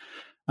saying,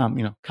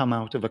 come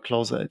out of a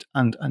closet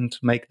and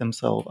make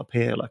themselves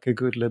appear like a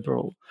good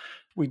liberal.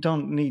 We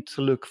don't need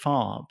to look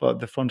far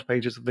but the front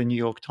pages of the New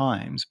York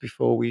Times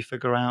before we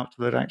figure out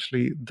that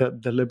actually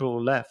the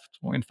liberal left,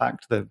 or in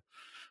fact the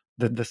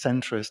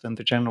centrist and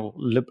the general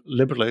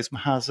liberalism,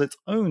 has its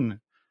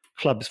own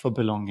clubs for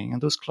belonging,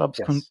 and those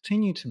clubs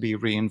continue to be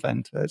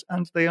reinvented,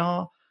 and they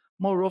are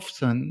more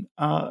often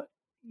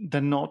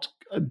than not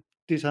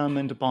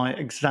determined by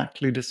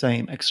exactly the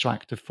same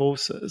extractive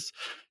forces.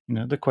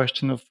 The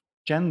question of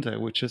gender,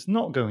 which is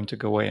not going to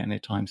go away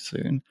anytime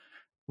soon,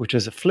 which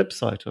is a flip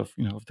side of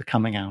of the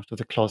coming out of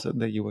the closet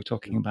that you were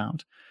talking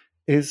about,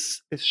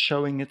 is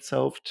showing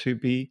itself to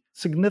be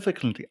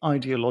significantly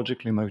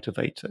ideologically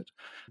motivated.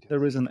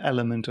 There is an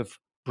element of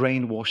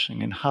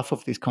brainwashing in half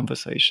of these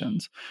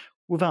conversations,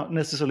 without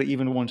necessarily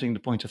even wanting to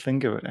point a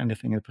finger at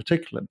anything in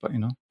particular. But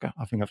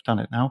I think I've done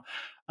it now.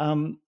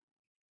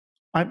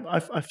 I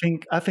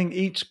think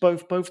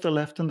both the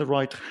left and the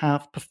right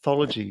have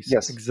pathologies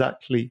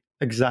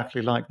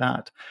exactly like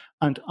that,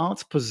 and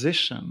art's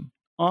position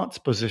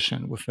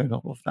within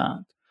all of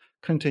that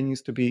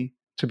continues to be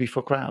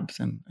for grabs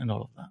in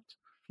all of that.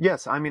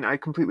 Yes, I mean, I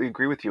completely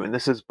agree with you. And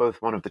this is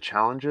both one of the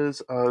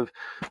challenges of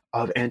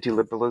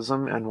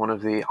anti-liberalism and one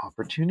of the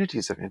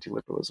opportunities of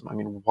anti-liberalism. I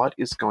mean, what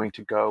is going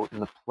to go in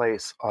the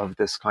place of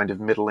this kind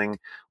of middling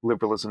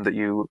liberalism that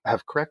you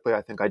have correctly,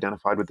 I think,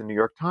 identified with the New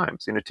York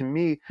Times? To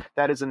me,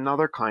 that is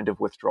another kind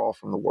of withdrawal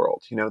from the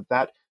world.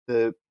 That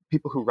the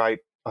people who write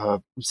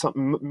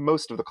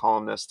most of the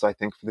columnists, I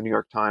think, for the New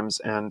York Times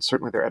and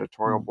certainly their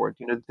editorial board,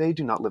 they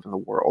do not live in the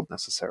world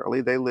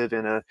necessarily. They live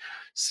in a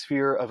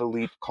sphere of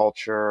elite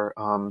culture.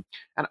 And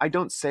I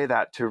don't say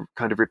that to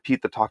kind of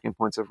repeat the talking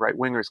points of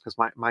right-wingers, because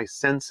my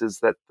sense is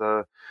that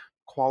the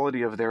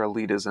quality of their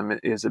elitism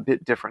is a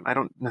bit different. I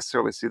don't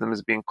necessarily see them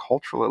as being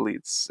cultural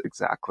elites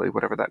exactly,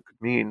 whatever that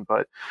could mean,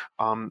 but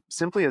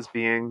simply as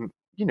being,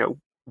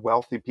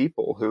 wealthy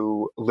people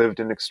who lived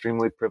in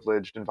extremely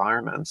privileged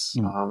environments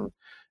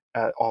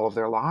all of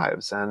their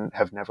lives and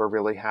have never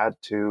really had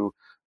to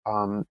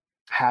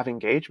have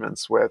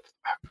engagements with,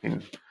 I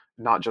mean,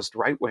 not just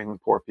right-wing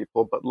poor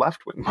people, but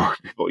left-wing poor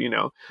people.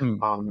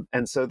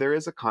 And so there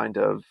is a kind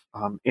of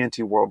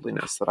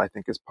anti-worldliness that I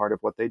think is part of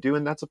what they do,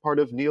 and that's a part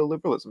of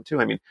neoliberalism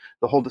too. I mean,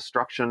 the whole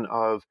destruction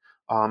of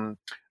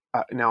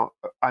now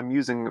I'm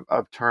using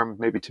a term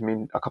maybe to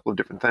mean a couple of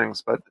different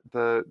things, but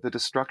the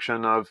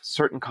destruction of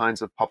certain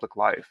kinds of public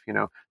life,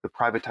 the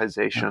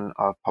privatization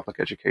of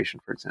public education,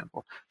 for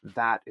example,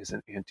 that is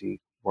an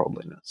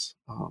anti-worldliness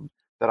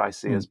that I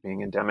see as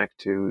being endemic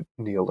to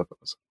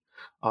neoliberalism.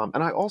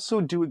 And I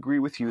also do agree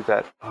with you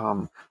that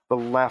the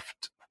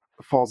left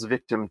falls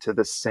victim to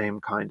the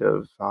same kind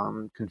of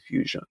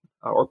confusion,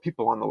 or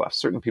people on the left,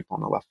 certain people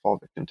on the left fall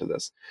victim to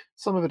this.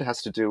 Some of it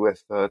has to do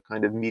with the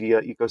kind of media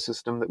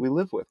ecosystem that we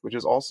live with, which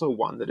is also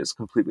one that is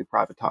completely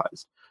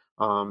privatized.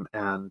 I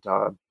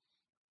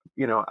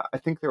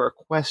think there are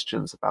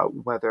questions about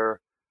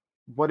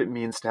what it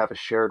means to have a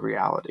shared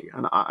reality.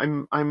 And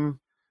I'm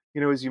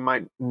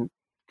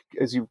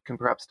as you can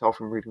perhaps tell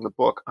from reading the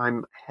book,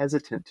 I'm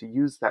hesitant to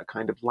use that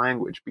kind of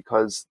language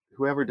because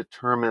whoever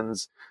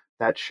determines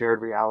that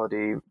shared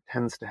reality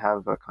tends to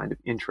have a kind of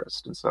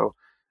interest. And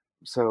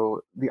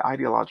so the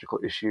ideological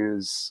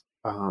issues,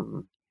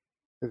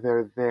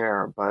 they're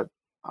there, but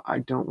I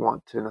don't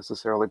want to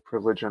necessarily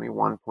privilege any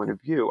one point of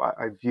view.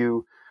 I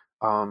view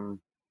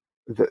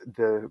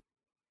the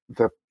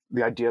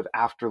the idea of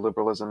after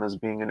liberalism as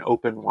being an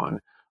open one.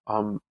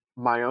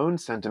 My own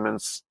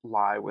sentiments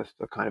lie with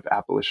the kind of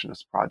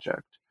abolitionist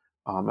project.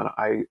 And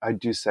I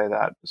do say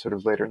that sort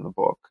of later in the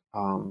book.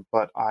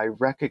 But I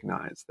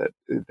recognize that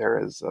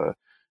there is a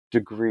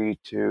degree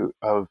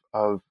of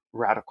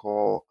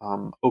radical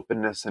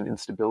openness and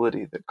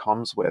instability that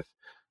comes with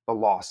the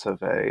loss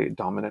of a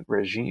dominant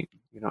regime.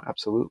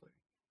 Absolutely.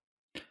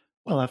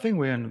 Well, I think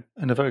we're in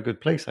a very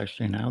good place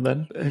actually now.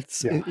 Then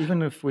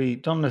even if we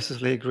don't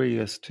necessarily agree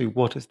as to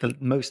what is the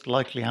most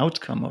likely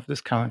outcome of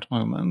this current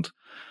moment,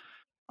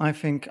 I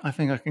think I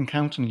can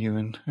count on you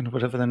in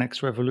whatever the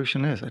next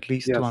revolution is, at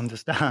least to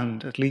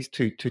understand, at least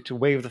to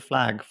wave the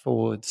flag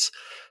forwards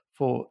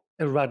for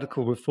a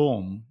radical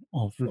reform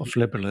of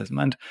liberalism.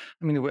 And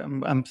I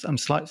mean, I'm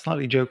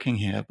slightly joking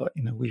here, but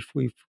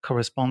we've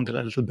corresponded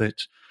a little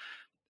bit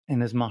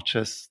in as much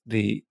as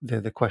the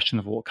question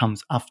of what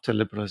comes after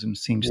liberalism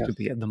seems to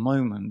be at the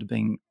moment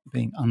being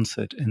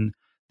answered in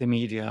the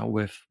media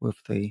with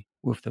the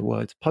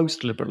words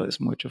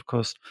post-liberalism, which of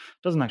course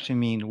doesn't actually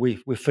mean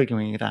we're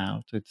figuring it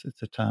out.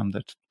 It's a term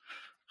that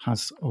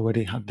has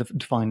already had the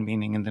defined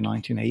meaning in the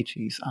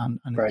 1980s, and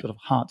it sort of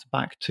harks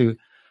back to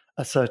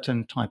a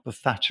certain type of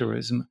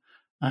Thatcherism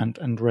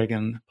and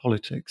Reagan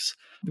politics,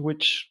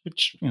 which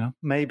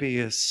maybe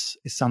is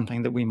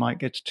something that we might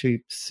get to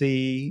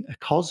see a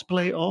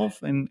cosplay of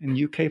in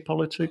UK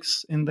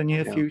politics in the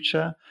near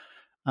future.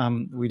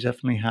 We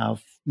definitely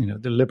have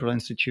the liberal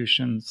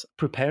institutions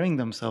preparing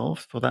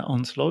themselves for that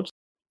onslaught.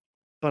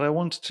 But I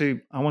want to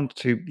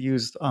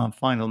use our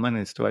final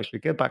minutes to actually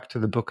get back to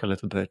the book a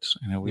little bit.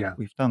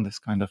 We've done this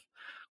kind of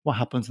what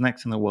happens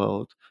next in the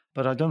world,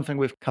 but I don't think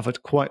we've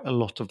covered quite a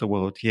lot of the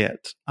world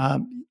yet.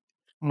 I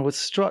was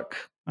struck,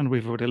 and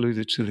we've already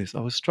alluded to this, I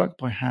was struck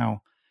by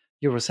how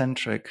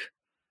Eurocentric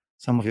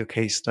some of your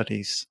case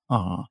studies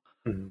are.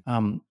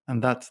 And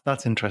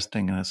that's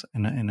interesting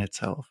in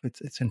itself.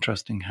 It's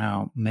interesting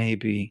how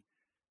maybe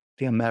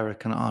the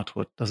American art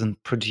world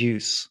doesn't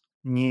produce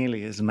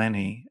nearly as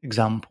many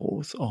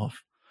examples of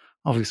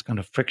this kind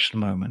of friction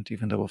moment,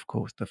 even though, of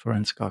course, the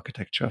Forensic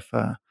Architecture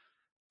Fair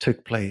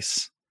took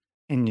place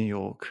in New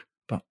York.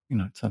 But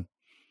it's an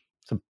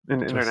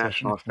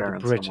international affair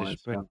in some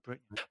ways.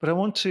 But I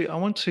want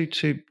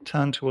to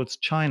turn towards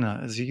China,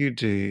 as you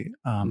do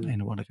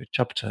in one of your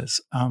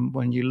chapters.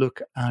 When you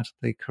look at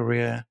the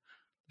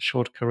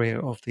short career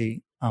of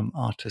the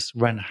artist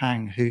Ren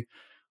Hang, who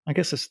I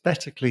guess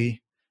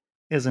aesthetically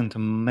isn't a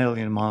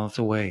million miles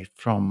away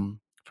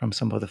from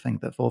some of the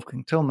things that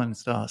Wolfgang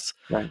Tillmans does,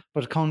 right.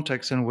 But a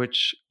context in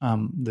which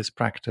this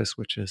practice,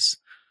 which is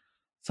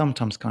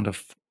sometimes kind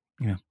of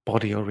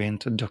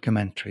body-oriented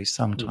documentaries,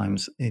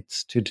 sometimes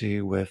it's to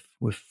do with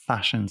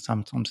fashion,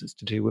 sometimes it's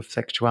to do with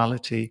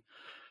sexuality.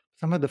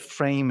 Some of the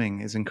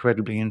framing is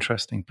incredibly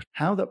interesting. But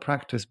how that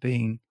practice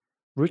being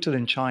rooted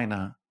in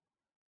China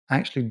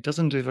actually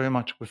doesn't do very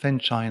much within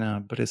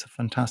China, but is a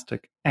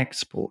fantastic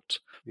export.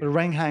 But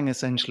Ren Hang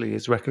essentially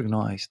is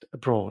recognized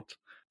abroad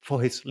for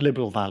his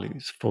liberal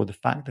values, for the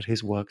fact that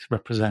his works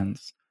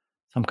represents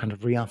some kind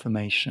of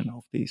reaffirmation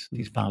of these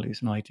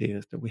values and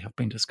ideas that we have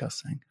been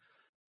discussing.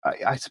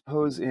 I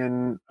suppose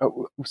in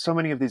so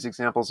many of these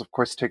examples, of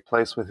course, take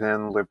place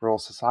within liberal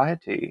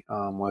society,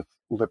 with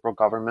liberal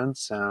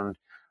governments and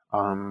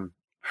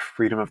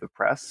freedom of the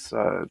press,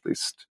 at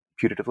least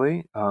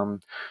putatively.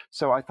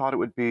 So I thought it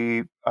would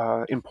be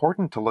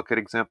important to look at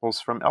examples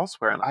from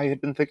elsewhere. And I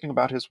had been thinking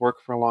about his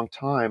work for a long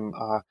time,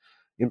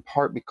 in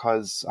part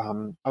because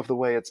of the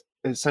way it's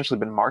essentially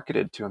been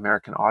marketed to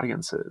American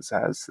audiences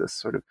as this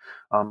sort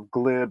of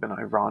glib and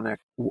ironic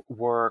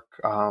work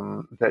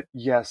that,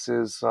 yes,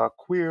 is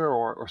queer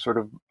or sort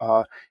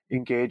of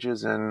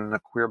engages in a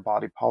queer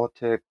body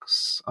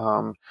politics,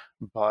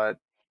 but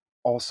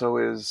also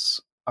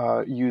is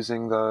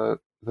using the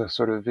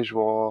sort of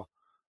visual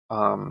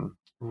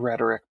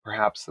rhetoric,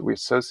 perhaps, that we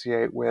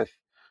associate with.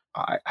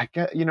 I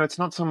get, it's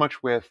not so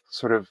much with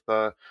sort of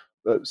the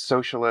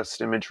socialist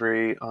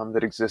imagery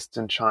that exists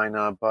in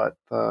China, but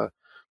the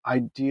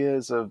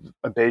ideas of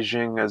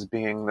Beijing as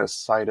being this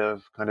site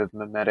of kind of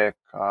mimetic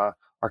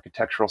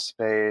architectural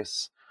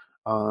space.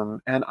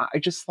 And I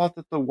just thought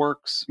that the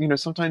works,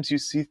 sometimes you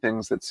see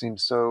things that seem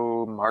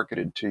so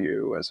marketed to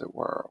you, as it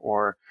were,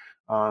 or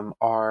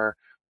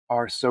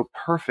are so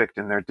perfect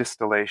in their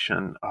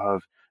distillation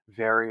of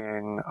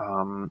varying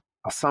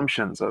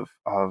assumptions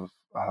of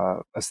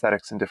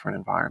aesthetics in different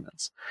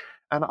environments.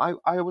 And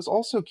I was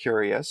also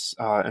curious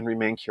and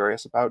remain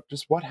curious about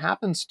just what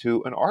happens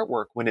to an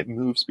artwork when it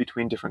moves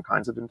between different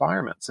kinds of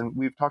environments. And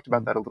we've talked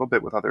about that a little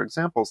bit with other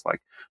examples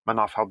like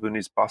Manaf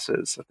Halbuni's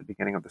buses at the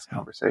beginning of this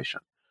conversation.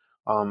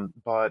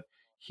 But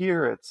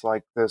here it's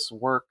like this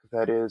work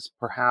that is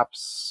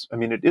perhaps,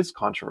 it is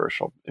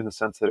controversial in the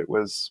sense that it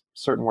was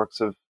certain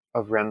works of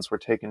Ren's were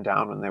taken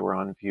down when they were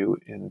on view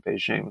in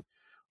Beijing.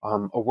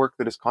 A work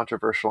that is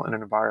controversial in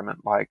an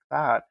environment like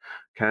that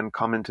can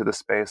come into the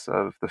space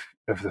of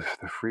the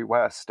Free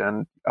West.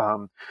 And,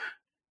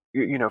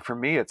 for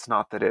me, it's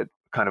not that it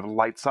kind of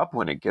lights up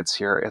when it gets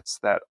here. It's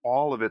that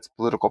all of its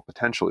political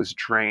potential is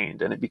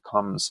drained and it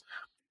becomes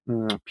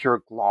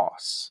pure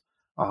gloss.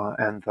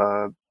 And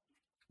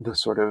the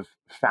sort of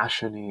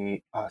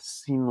fashiony,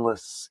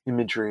 seamless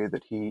imagery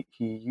that he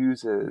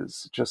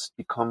uses just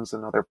becomes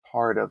another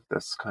part of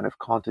this kind of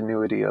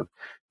continuity of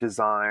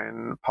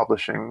design,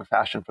 publishing,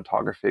 fashion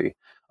photography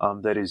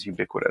that is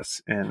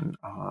ubiquitous in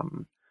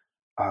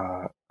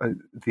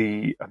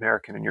the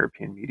American and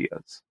European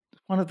medias.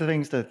 One of the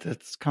things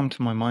that's come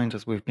to my mind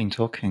as we've been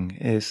talking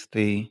is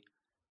the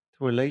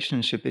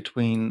relationship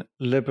between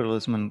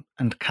liberalism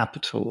and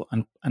capital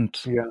and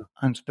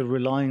the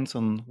reliance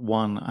on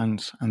one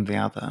and the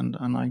other. And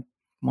I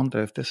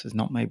wonder if this is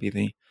not maybe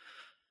the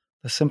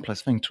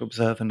simplest thing to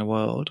observe in the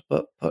world,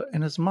 but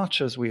in as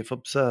much as we have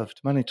observed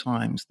many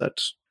times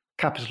that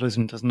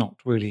capitalism does not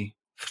really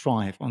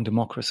thrive on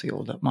democracy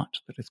all that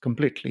much, that it's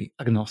completely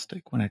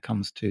agnostic when it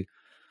comes to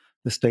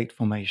the state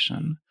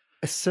formation.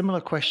 A similar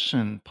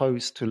question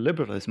posed to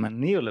liberalism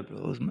and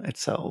neoliberalism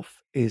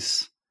itself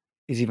is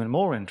even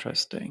more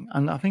interesting.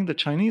 And I think the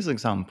Chinese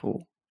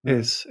example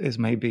is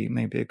maybe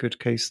a good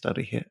case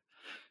study here,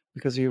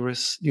 because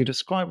you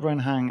describe Ren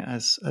Hang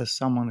as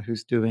someone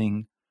who's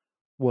doing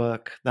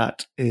work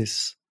that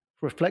is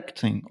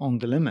reflecting on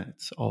the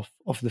limits of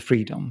the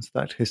freedoms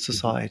that his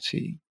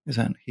society is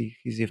in.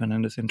 He's even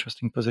in this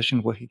interesting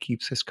position where he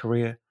keeps his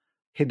career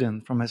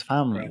hidden from his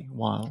family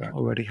while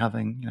already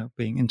having,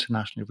 being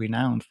internationally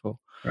renowned for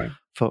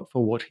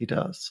what he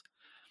does.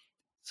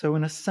 So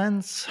in a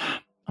sense,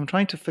 I'm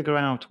trying to figure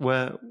out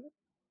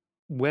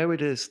where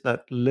it is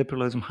that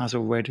liberalism has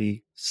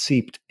already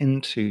seeped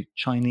into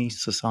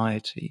Chinese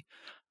society,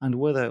 and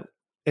whether,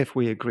 if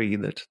we agree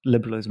that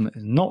liberalism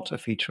is not a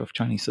feature of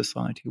Chinese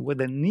society,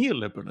 whether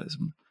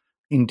neoliberalism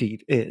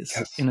indeed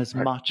is, in as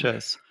much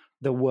as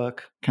the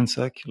work can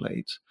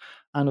circulate.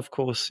 And of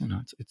course,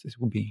 it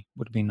would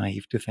be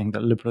naive to think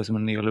that liberalism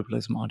and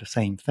neoliberalism are the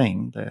same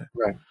thing. They're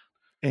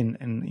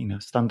in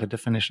standard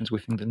definitions. We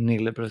think that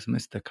neoliberalism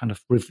is the kind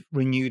of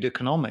renewed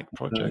economic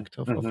project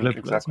of liberalism.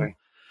 Exactly.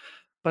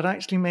 But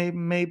actually,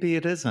 maybe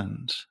it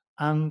isn't.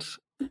 And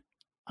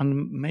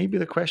maybe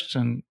the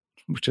question,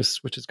 which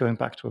is going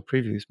back to a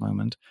previous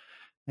moment,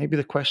 maybe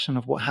the question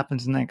of what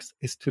happens next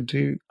is to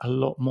do a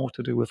lot more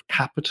to do with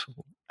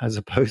capital as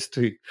opposed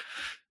to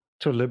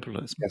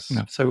liberalism. Yes.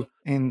 So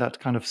in that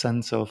kind of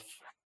sense of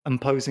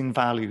imposing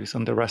values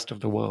on the rest of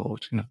the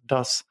world,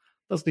 does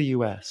the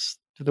US,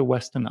 do the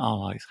Western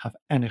allies have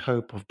any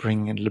hope of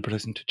bringing in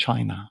liberalism to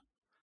China?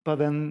 But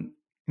then,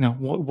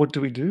 what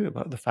do we do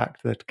about the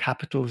fact that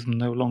capitalism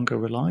no longer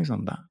relies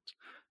on that?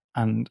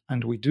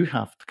 And we do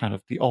have kind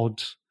of the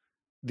odd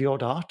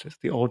artist,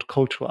 the odd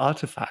cultural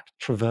artifact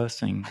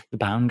traversing the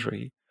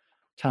boundary,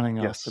 telling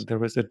us that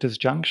there is a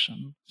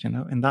disjunction.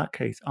 In that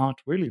case,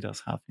 art really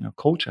does have,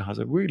 culture has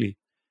a really,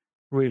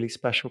 really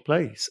special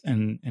place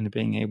in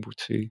being able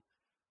to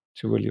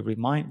really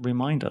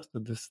remind us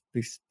that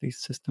these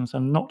systems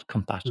are not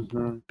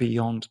compatible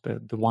beyond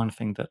the one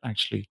thing that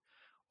actually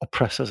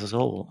oppresses us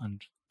all,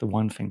 and the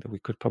one thing that we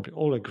could probably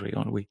all agree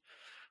on we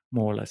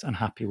more or less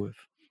unhappy with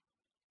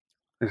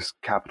is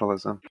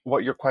capitalism.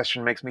 What your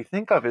question makes me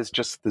think of is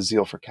just the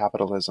zeal for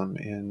capitalism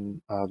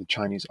in the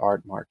Chinese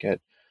art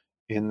market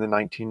in the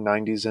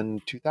 1990s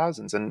and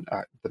 2000s, and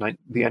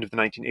the end of the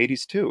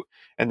 1980s too.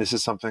 And this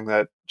is something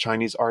that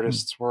Chinese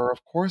artists were,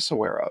 of course,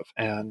 aware of,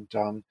 and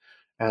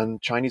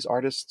and Chinese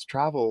artists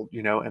travel,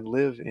 and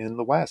live in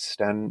the West.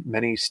 And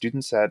many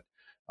students at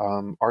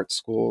art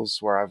schools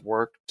where I've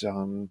worked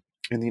in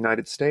the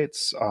United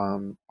States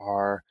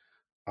are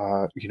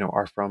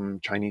from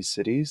Chinese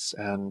cities,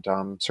 and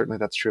certainly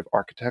that's true of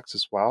architects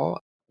as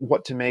well.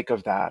 What to make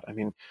of that? I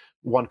mean,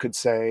 one could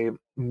say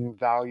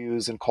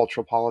values and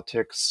cultural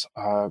politics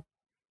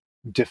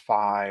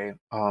defy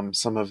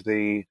some of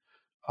the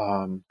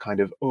kind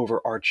of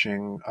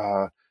overarching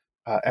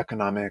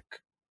economic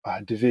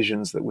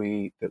divisions that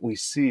we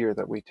see or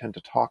that we tend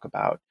to talk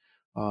about,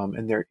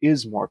 and there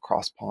is more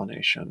cross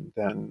pollination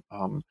than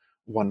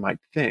one might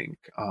think.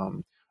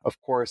 Of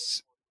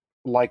course,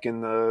 like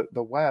in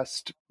the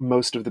West,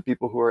 most of the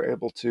people who are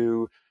able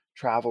to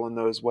travel in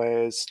those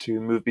ways,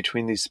 to move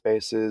between these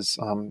spaces,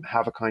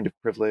 have a kind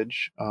of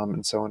privilege,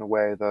 and so in a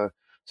way, the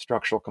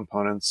structural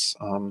components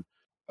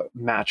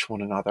match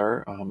one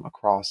another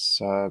across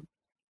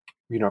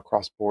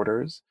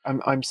borders.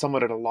 I'm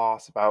somewhat at a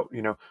loss about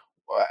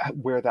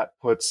where that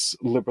puts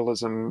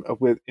liberalism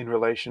in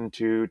relation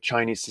to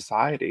Chinese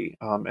society,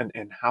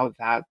 and how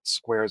that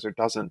squares or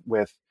doesn't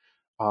with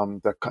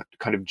the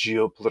kind of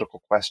geopolitical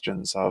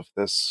questions of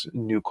this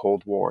new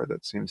Cold War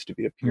that seems to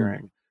be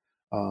appearing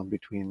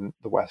between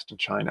the West and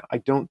China. I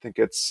don't think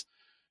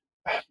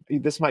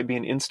this might be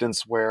an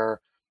instance where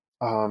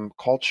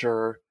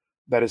culture,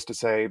 that is to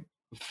say,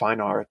 fine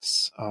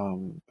arts,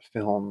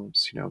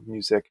 films,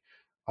 music,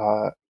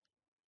 uh,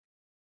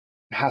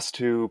 has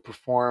to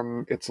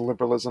perform its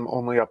liberalism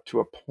only up to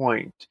a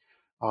point,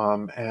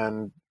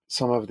 and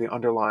some of the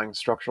underlying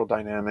structural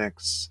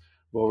dynamics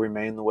will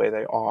remain the way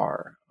they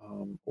are,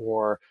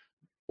 or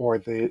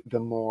the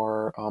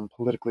more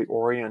politically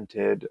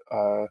oriented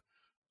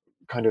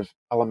kind of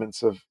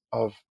elements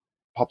of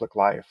public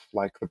life,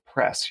 like the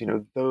press,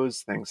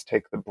 those things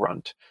take the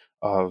brunt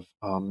of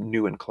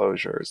new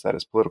enclosures, that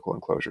is, political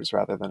enclosures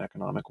rather than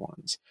economic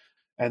ones.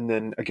 And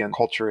then again,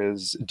 culture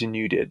is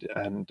denuded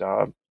and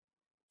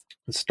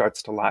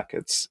starts to lack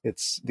its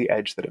the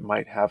edge that it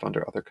might have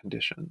under other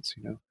conditions.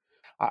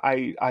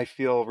 I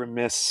feel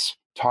remiss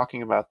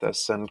talking about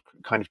this and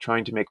kind of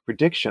trying to make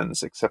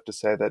predictions, except to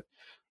say that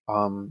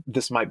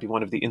this might be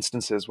one of the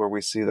instances where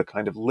we see the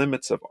kind of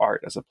limits of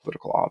art as a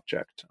political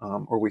object,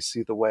 or we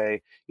see the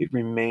way it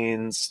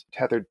remains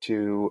tethered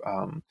to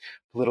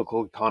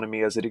political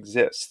economy as it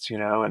exists,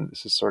 and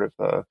this is sort of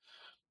the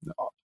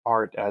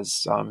art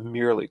as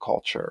merely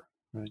culture.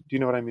 Right? Do you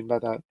know what I mean by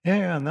that?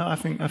 Yeah, no, I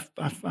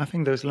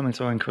think those limits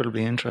are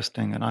incredibly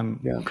interesting, and I'm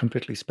Yeah.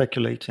 completely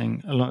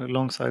speculating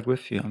alongside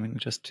with you. I mean,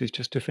 just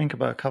to think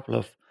about a couple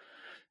of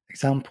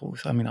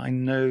examples. I mean, I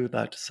know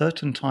that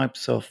certain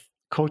types of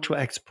cultural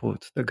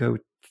exports that go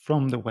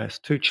from the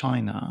West to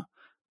China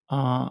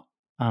are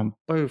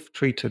both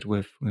treated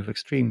with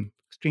extreme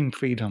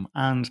freedom,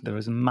 and there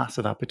is a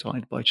massive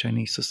appetite by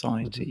Chinese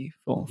society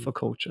for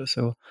culture.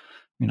 So,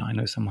 I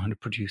know someone who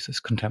produces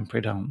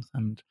contemporary dance,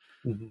 and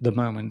the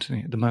moment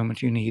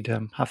you need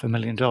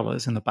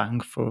 $500,000 in the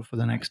bank for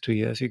the next 2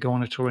 years, you go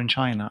on a tour in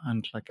China,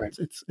 and like Right.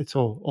 it's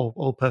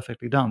all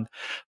perfectly done.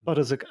 But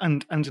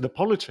and the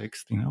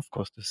politics, of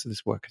course,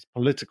 this work is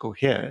political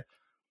here,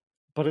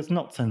 but it's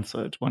not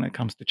censored when it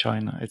comes to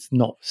China. It's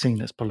not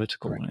seen as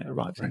political Right. when it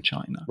arrives in Right.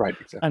 China. Right.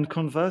 Exactly. And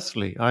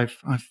conversely, I've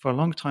for a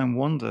long time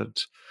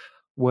wondered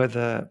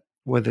whether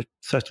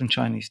certain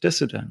Chinese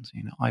dissidents,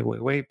 Ai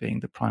Weiwei being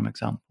the prime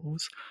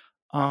examples,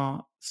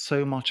 are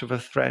so much of a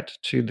threat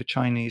to the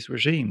Chinese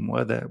regime,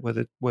 whether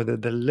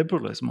the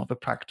liberalism of the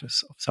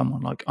practice of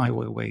someone like Ai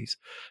Weiwei's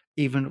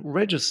even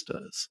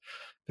registers.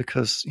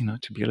 Because,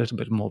 to be a little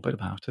bit morbid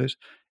about it,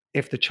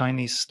 if the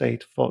Chinese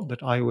state thought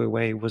that Ai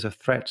Weiwei was a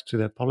threat to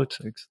their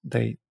politics,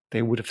 they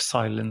would have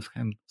silenced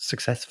him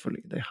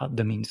successfully. They had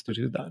the means to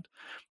do that.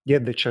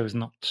 Yet they chose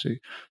not to.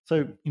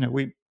 So,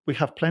 we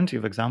have plenty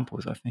of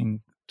examples, I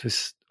think,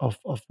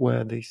 of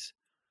where these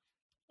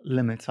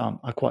limits are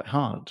quite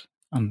hard,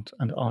 and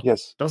art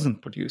Yes.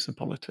 doesn't produce a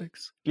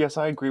politics. Yes,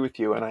 I agree with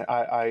you, and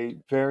I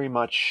very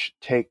much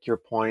take your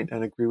point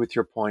and agree with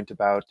your point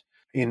about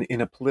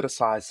in a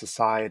politicized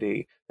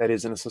society, that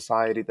is, in a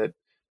society that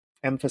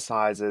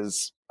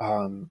emphasizes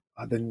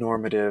the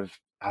normative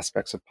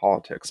aspects of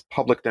politics,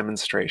 public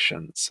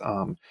demonstrations,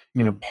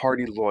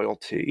 party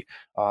loyalty,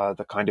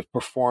 the kind of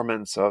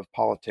performance of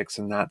politics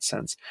in that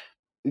sense.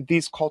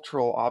 These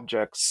cultural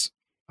objects,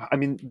 I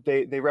mean,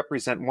 they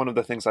represent, one of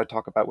the things I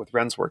talk about with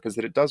Ren's work is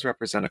that it does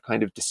represent a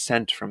kind of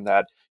descent from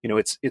that.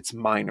 It's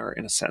minor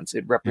in a sense.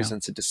 It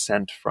represents a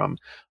descent from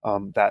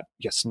that,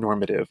 yes,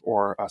 normative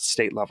or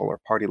state level or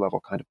party level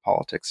kind of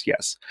politics,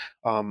 yes.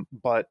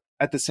 But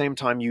at the same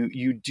time,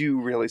 you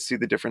do really see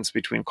the difference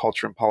between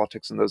culture and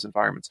politics in those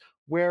environments.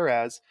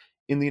 Whereas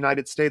in the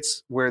United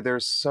States, where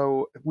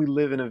we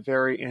live in a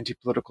very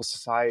anti-political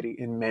society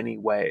in many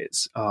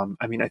ways.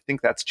 I mean, I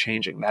think that's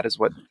changing. That is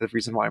the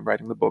reason why I'm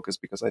writing the book, is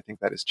because I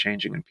think that is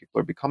changing and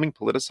people are becoming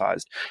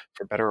politicized,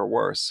 for better or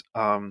worse.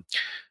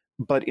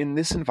 But in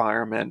this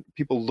environment,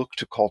 people look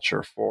to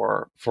culture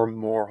for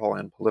moral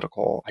and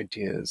political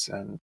ideas,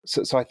 and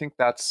so I think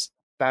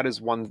that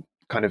is one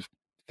kind of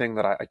thing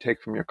that I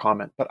take from your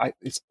comment. But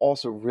it's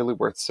also really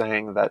worth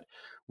saying that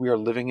we are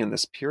living in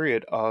this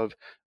period of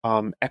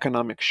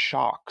economic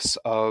shocks,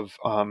 of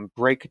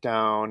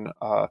breakdown,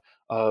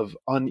 of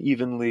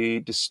unevenly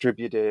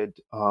distributed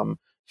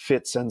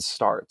fits and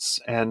starts.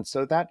 And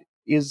so that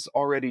is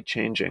already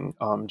changing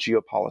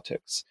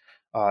geopolitics.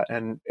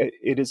 And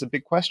it is a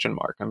big question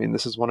mark. I mean,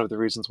 this is one of the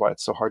reasons why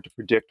it's so hard to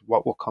predict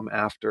what will come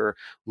after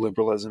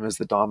liberalism as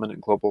the dominant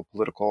global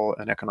political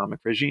and economic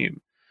regime.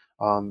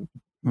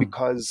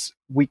 Because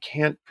we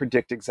can't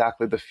predict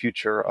exactly the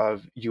future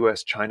of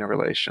U.S.-China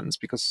relations,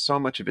 because so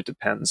much of it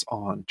depends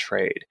on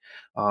trade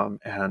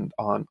and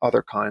on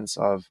other kinds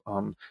of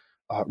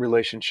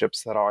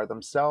relationships that are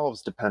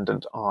themselves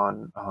dependent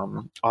on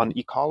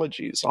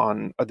ecologies,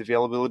 on the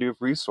availability of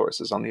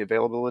resources, on the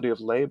availability of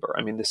labor.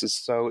 I mean, this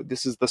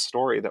is the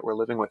story that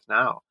we're living with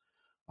now.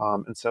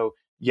 And so,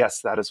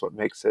 yes, that is what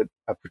makes it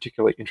a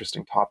particularly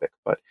interesting topic,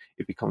 but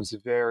it becomes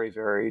very,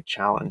 very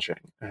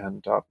challenging.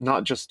 And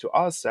not just to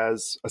us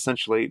as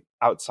essentially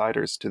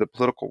outsiders to the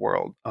political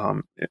world,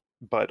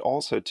 but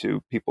also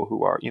to people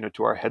who are,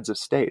 to our heads of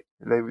state.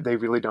 They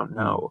really don't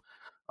know,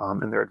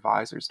 and their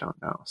advisors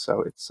don't know.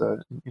 So it's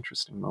an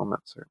interesting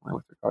moment, certainly,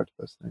 with regard to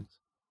those things.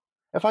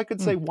 If I could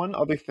say one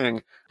other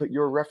thing, but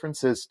your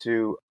references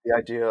to the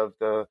idea of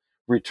the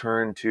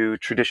return to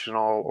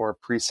traditional or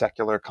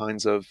pre-secular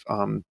kinds of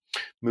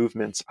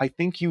movements, I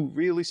think you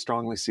really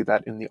strongly see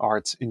that in the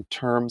arts in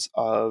terms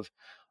of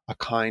a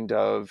kind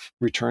of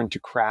return to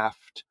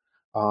craft,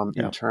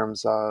 in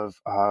terms of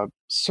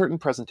certain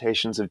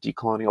presentations of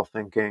decolonial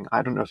thinking.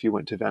 I don't know if you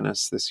went to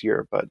Venice this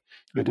year, but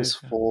it was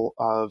full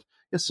of,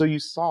 so you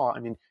saw, I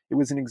mean, it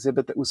was an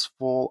exhibit that was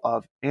full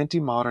of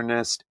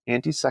anti-modernist,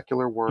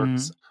 anti-secular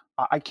works.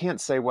 I can't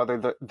say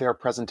whether their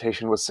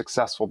presentation was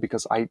successful,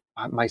 because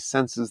my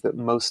sense is that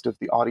most of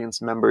the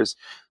audience members,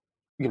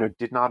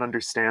 did not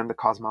understand the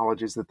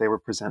cosmologies that they were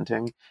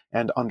presenting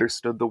and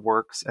understood the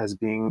works as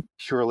being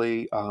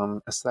purely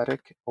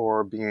aesthetic,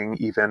 or being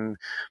even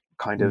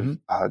kind of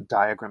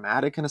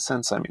diagrammatic in a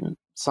sense. I mean,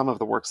 some of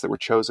the works that were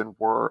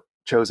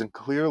chosen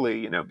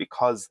clearly,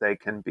 because they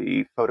can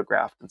be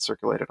photographed and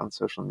circulated on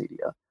social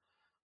media.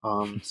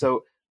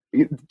 So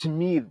to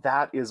me,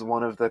 that is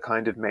one of the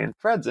kind of main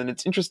threads. And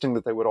it's interesting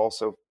that they would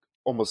also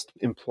almost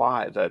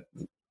imply that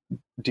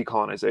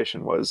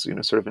decolonization was,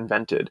 sort of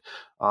invented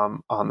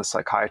on the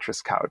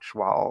psychiatrist's couch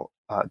while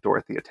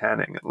Dorothea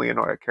Tanning and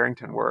Leonora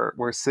Carrington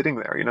were sitting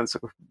there. It's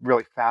a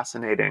really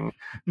fascinating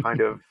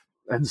kind of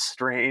and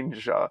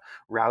strange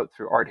route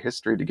through art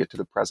history to get to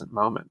the present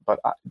moment. But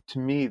to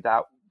me,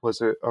 that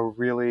was a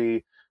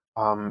really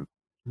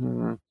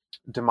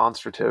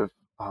demonstrative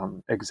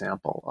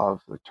example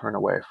of the turn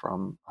away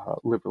from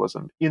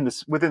liberalism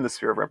within the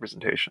sphere of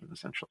representation,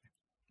 essentially.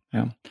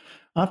 Yeah,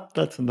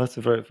 that's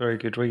a very, very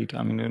good read.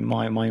 I mean,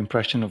 my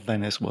impression of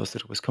Venice was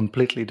that it was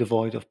completely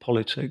devoid of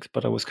politics,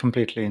 but I was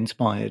completely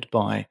inspired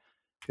by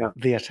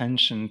the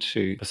attention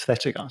to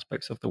aesthetic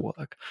aspects of the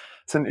work.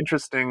 It's an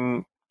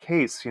interesting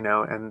case,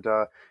 and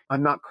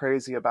I'm not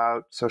crazy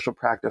about social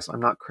practice.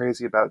 I'm not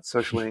crazy about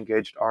socially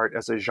engaged art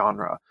as a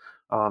genre.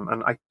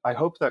 And I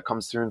hope that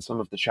comes through in some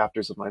of the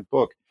chapters of my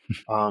book.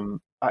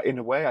 In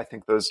a way, I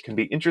think those can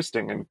be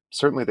interesting, and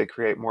certainly they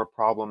create more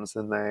problems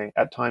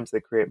at times they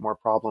create more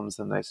problems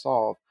than they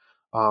solve.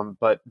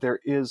 But there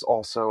is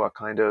also a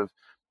kind of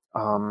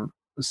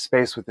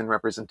space within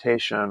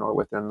representation, or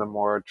within the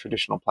more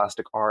traditional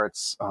plastic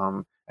arts,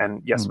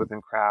 and yes,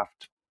 within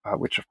craft,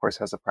 which of course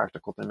has a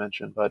practical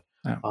dimension, but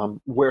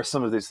where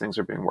some of these things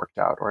are being worked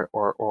out,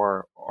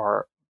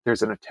 or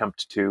there's an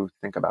attempt to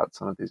think about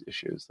some of these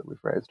issues that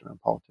we've raised around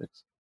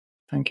politics.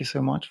 Thank you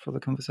so much for the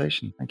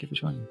conversation. Thank you for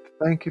joining.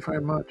 Thank you very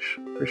much.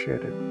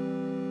 Appreciate it.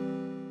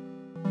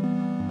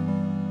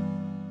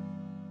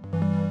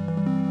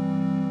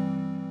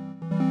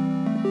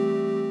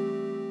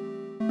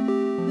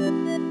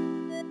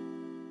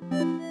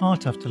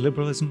 Art After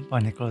Liberalism by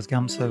Nicholas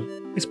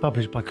Gamso is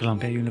published by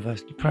Columbia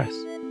University Press.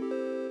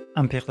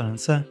 I'm Pierre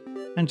Delancey,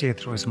 and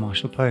Jethro is a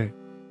Marshall Poe.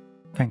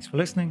 Thanks for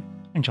listening,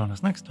 and join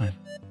us next time.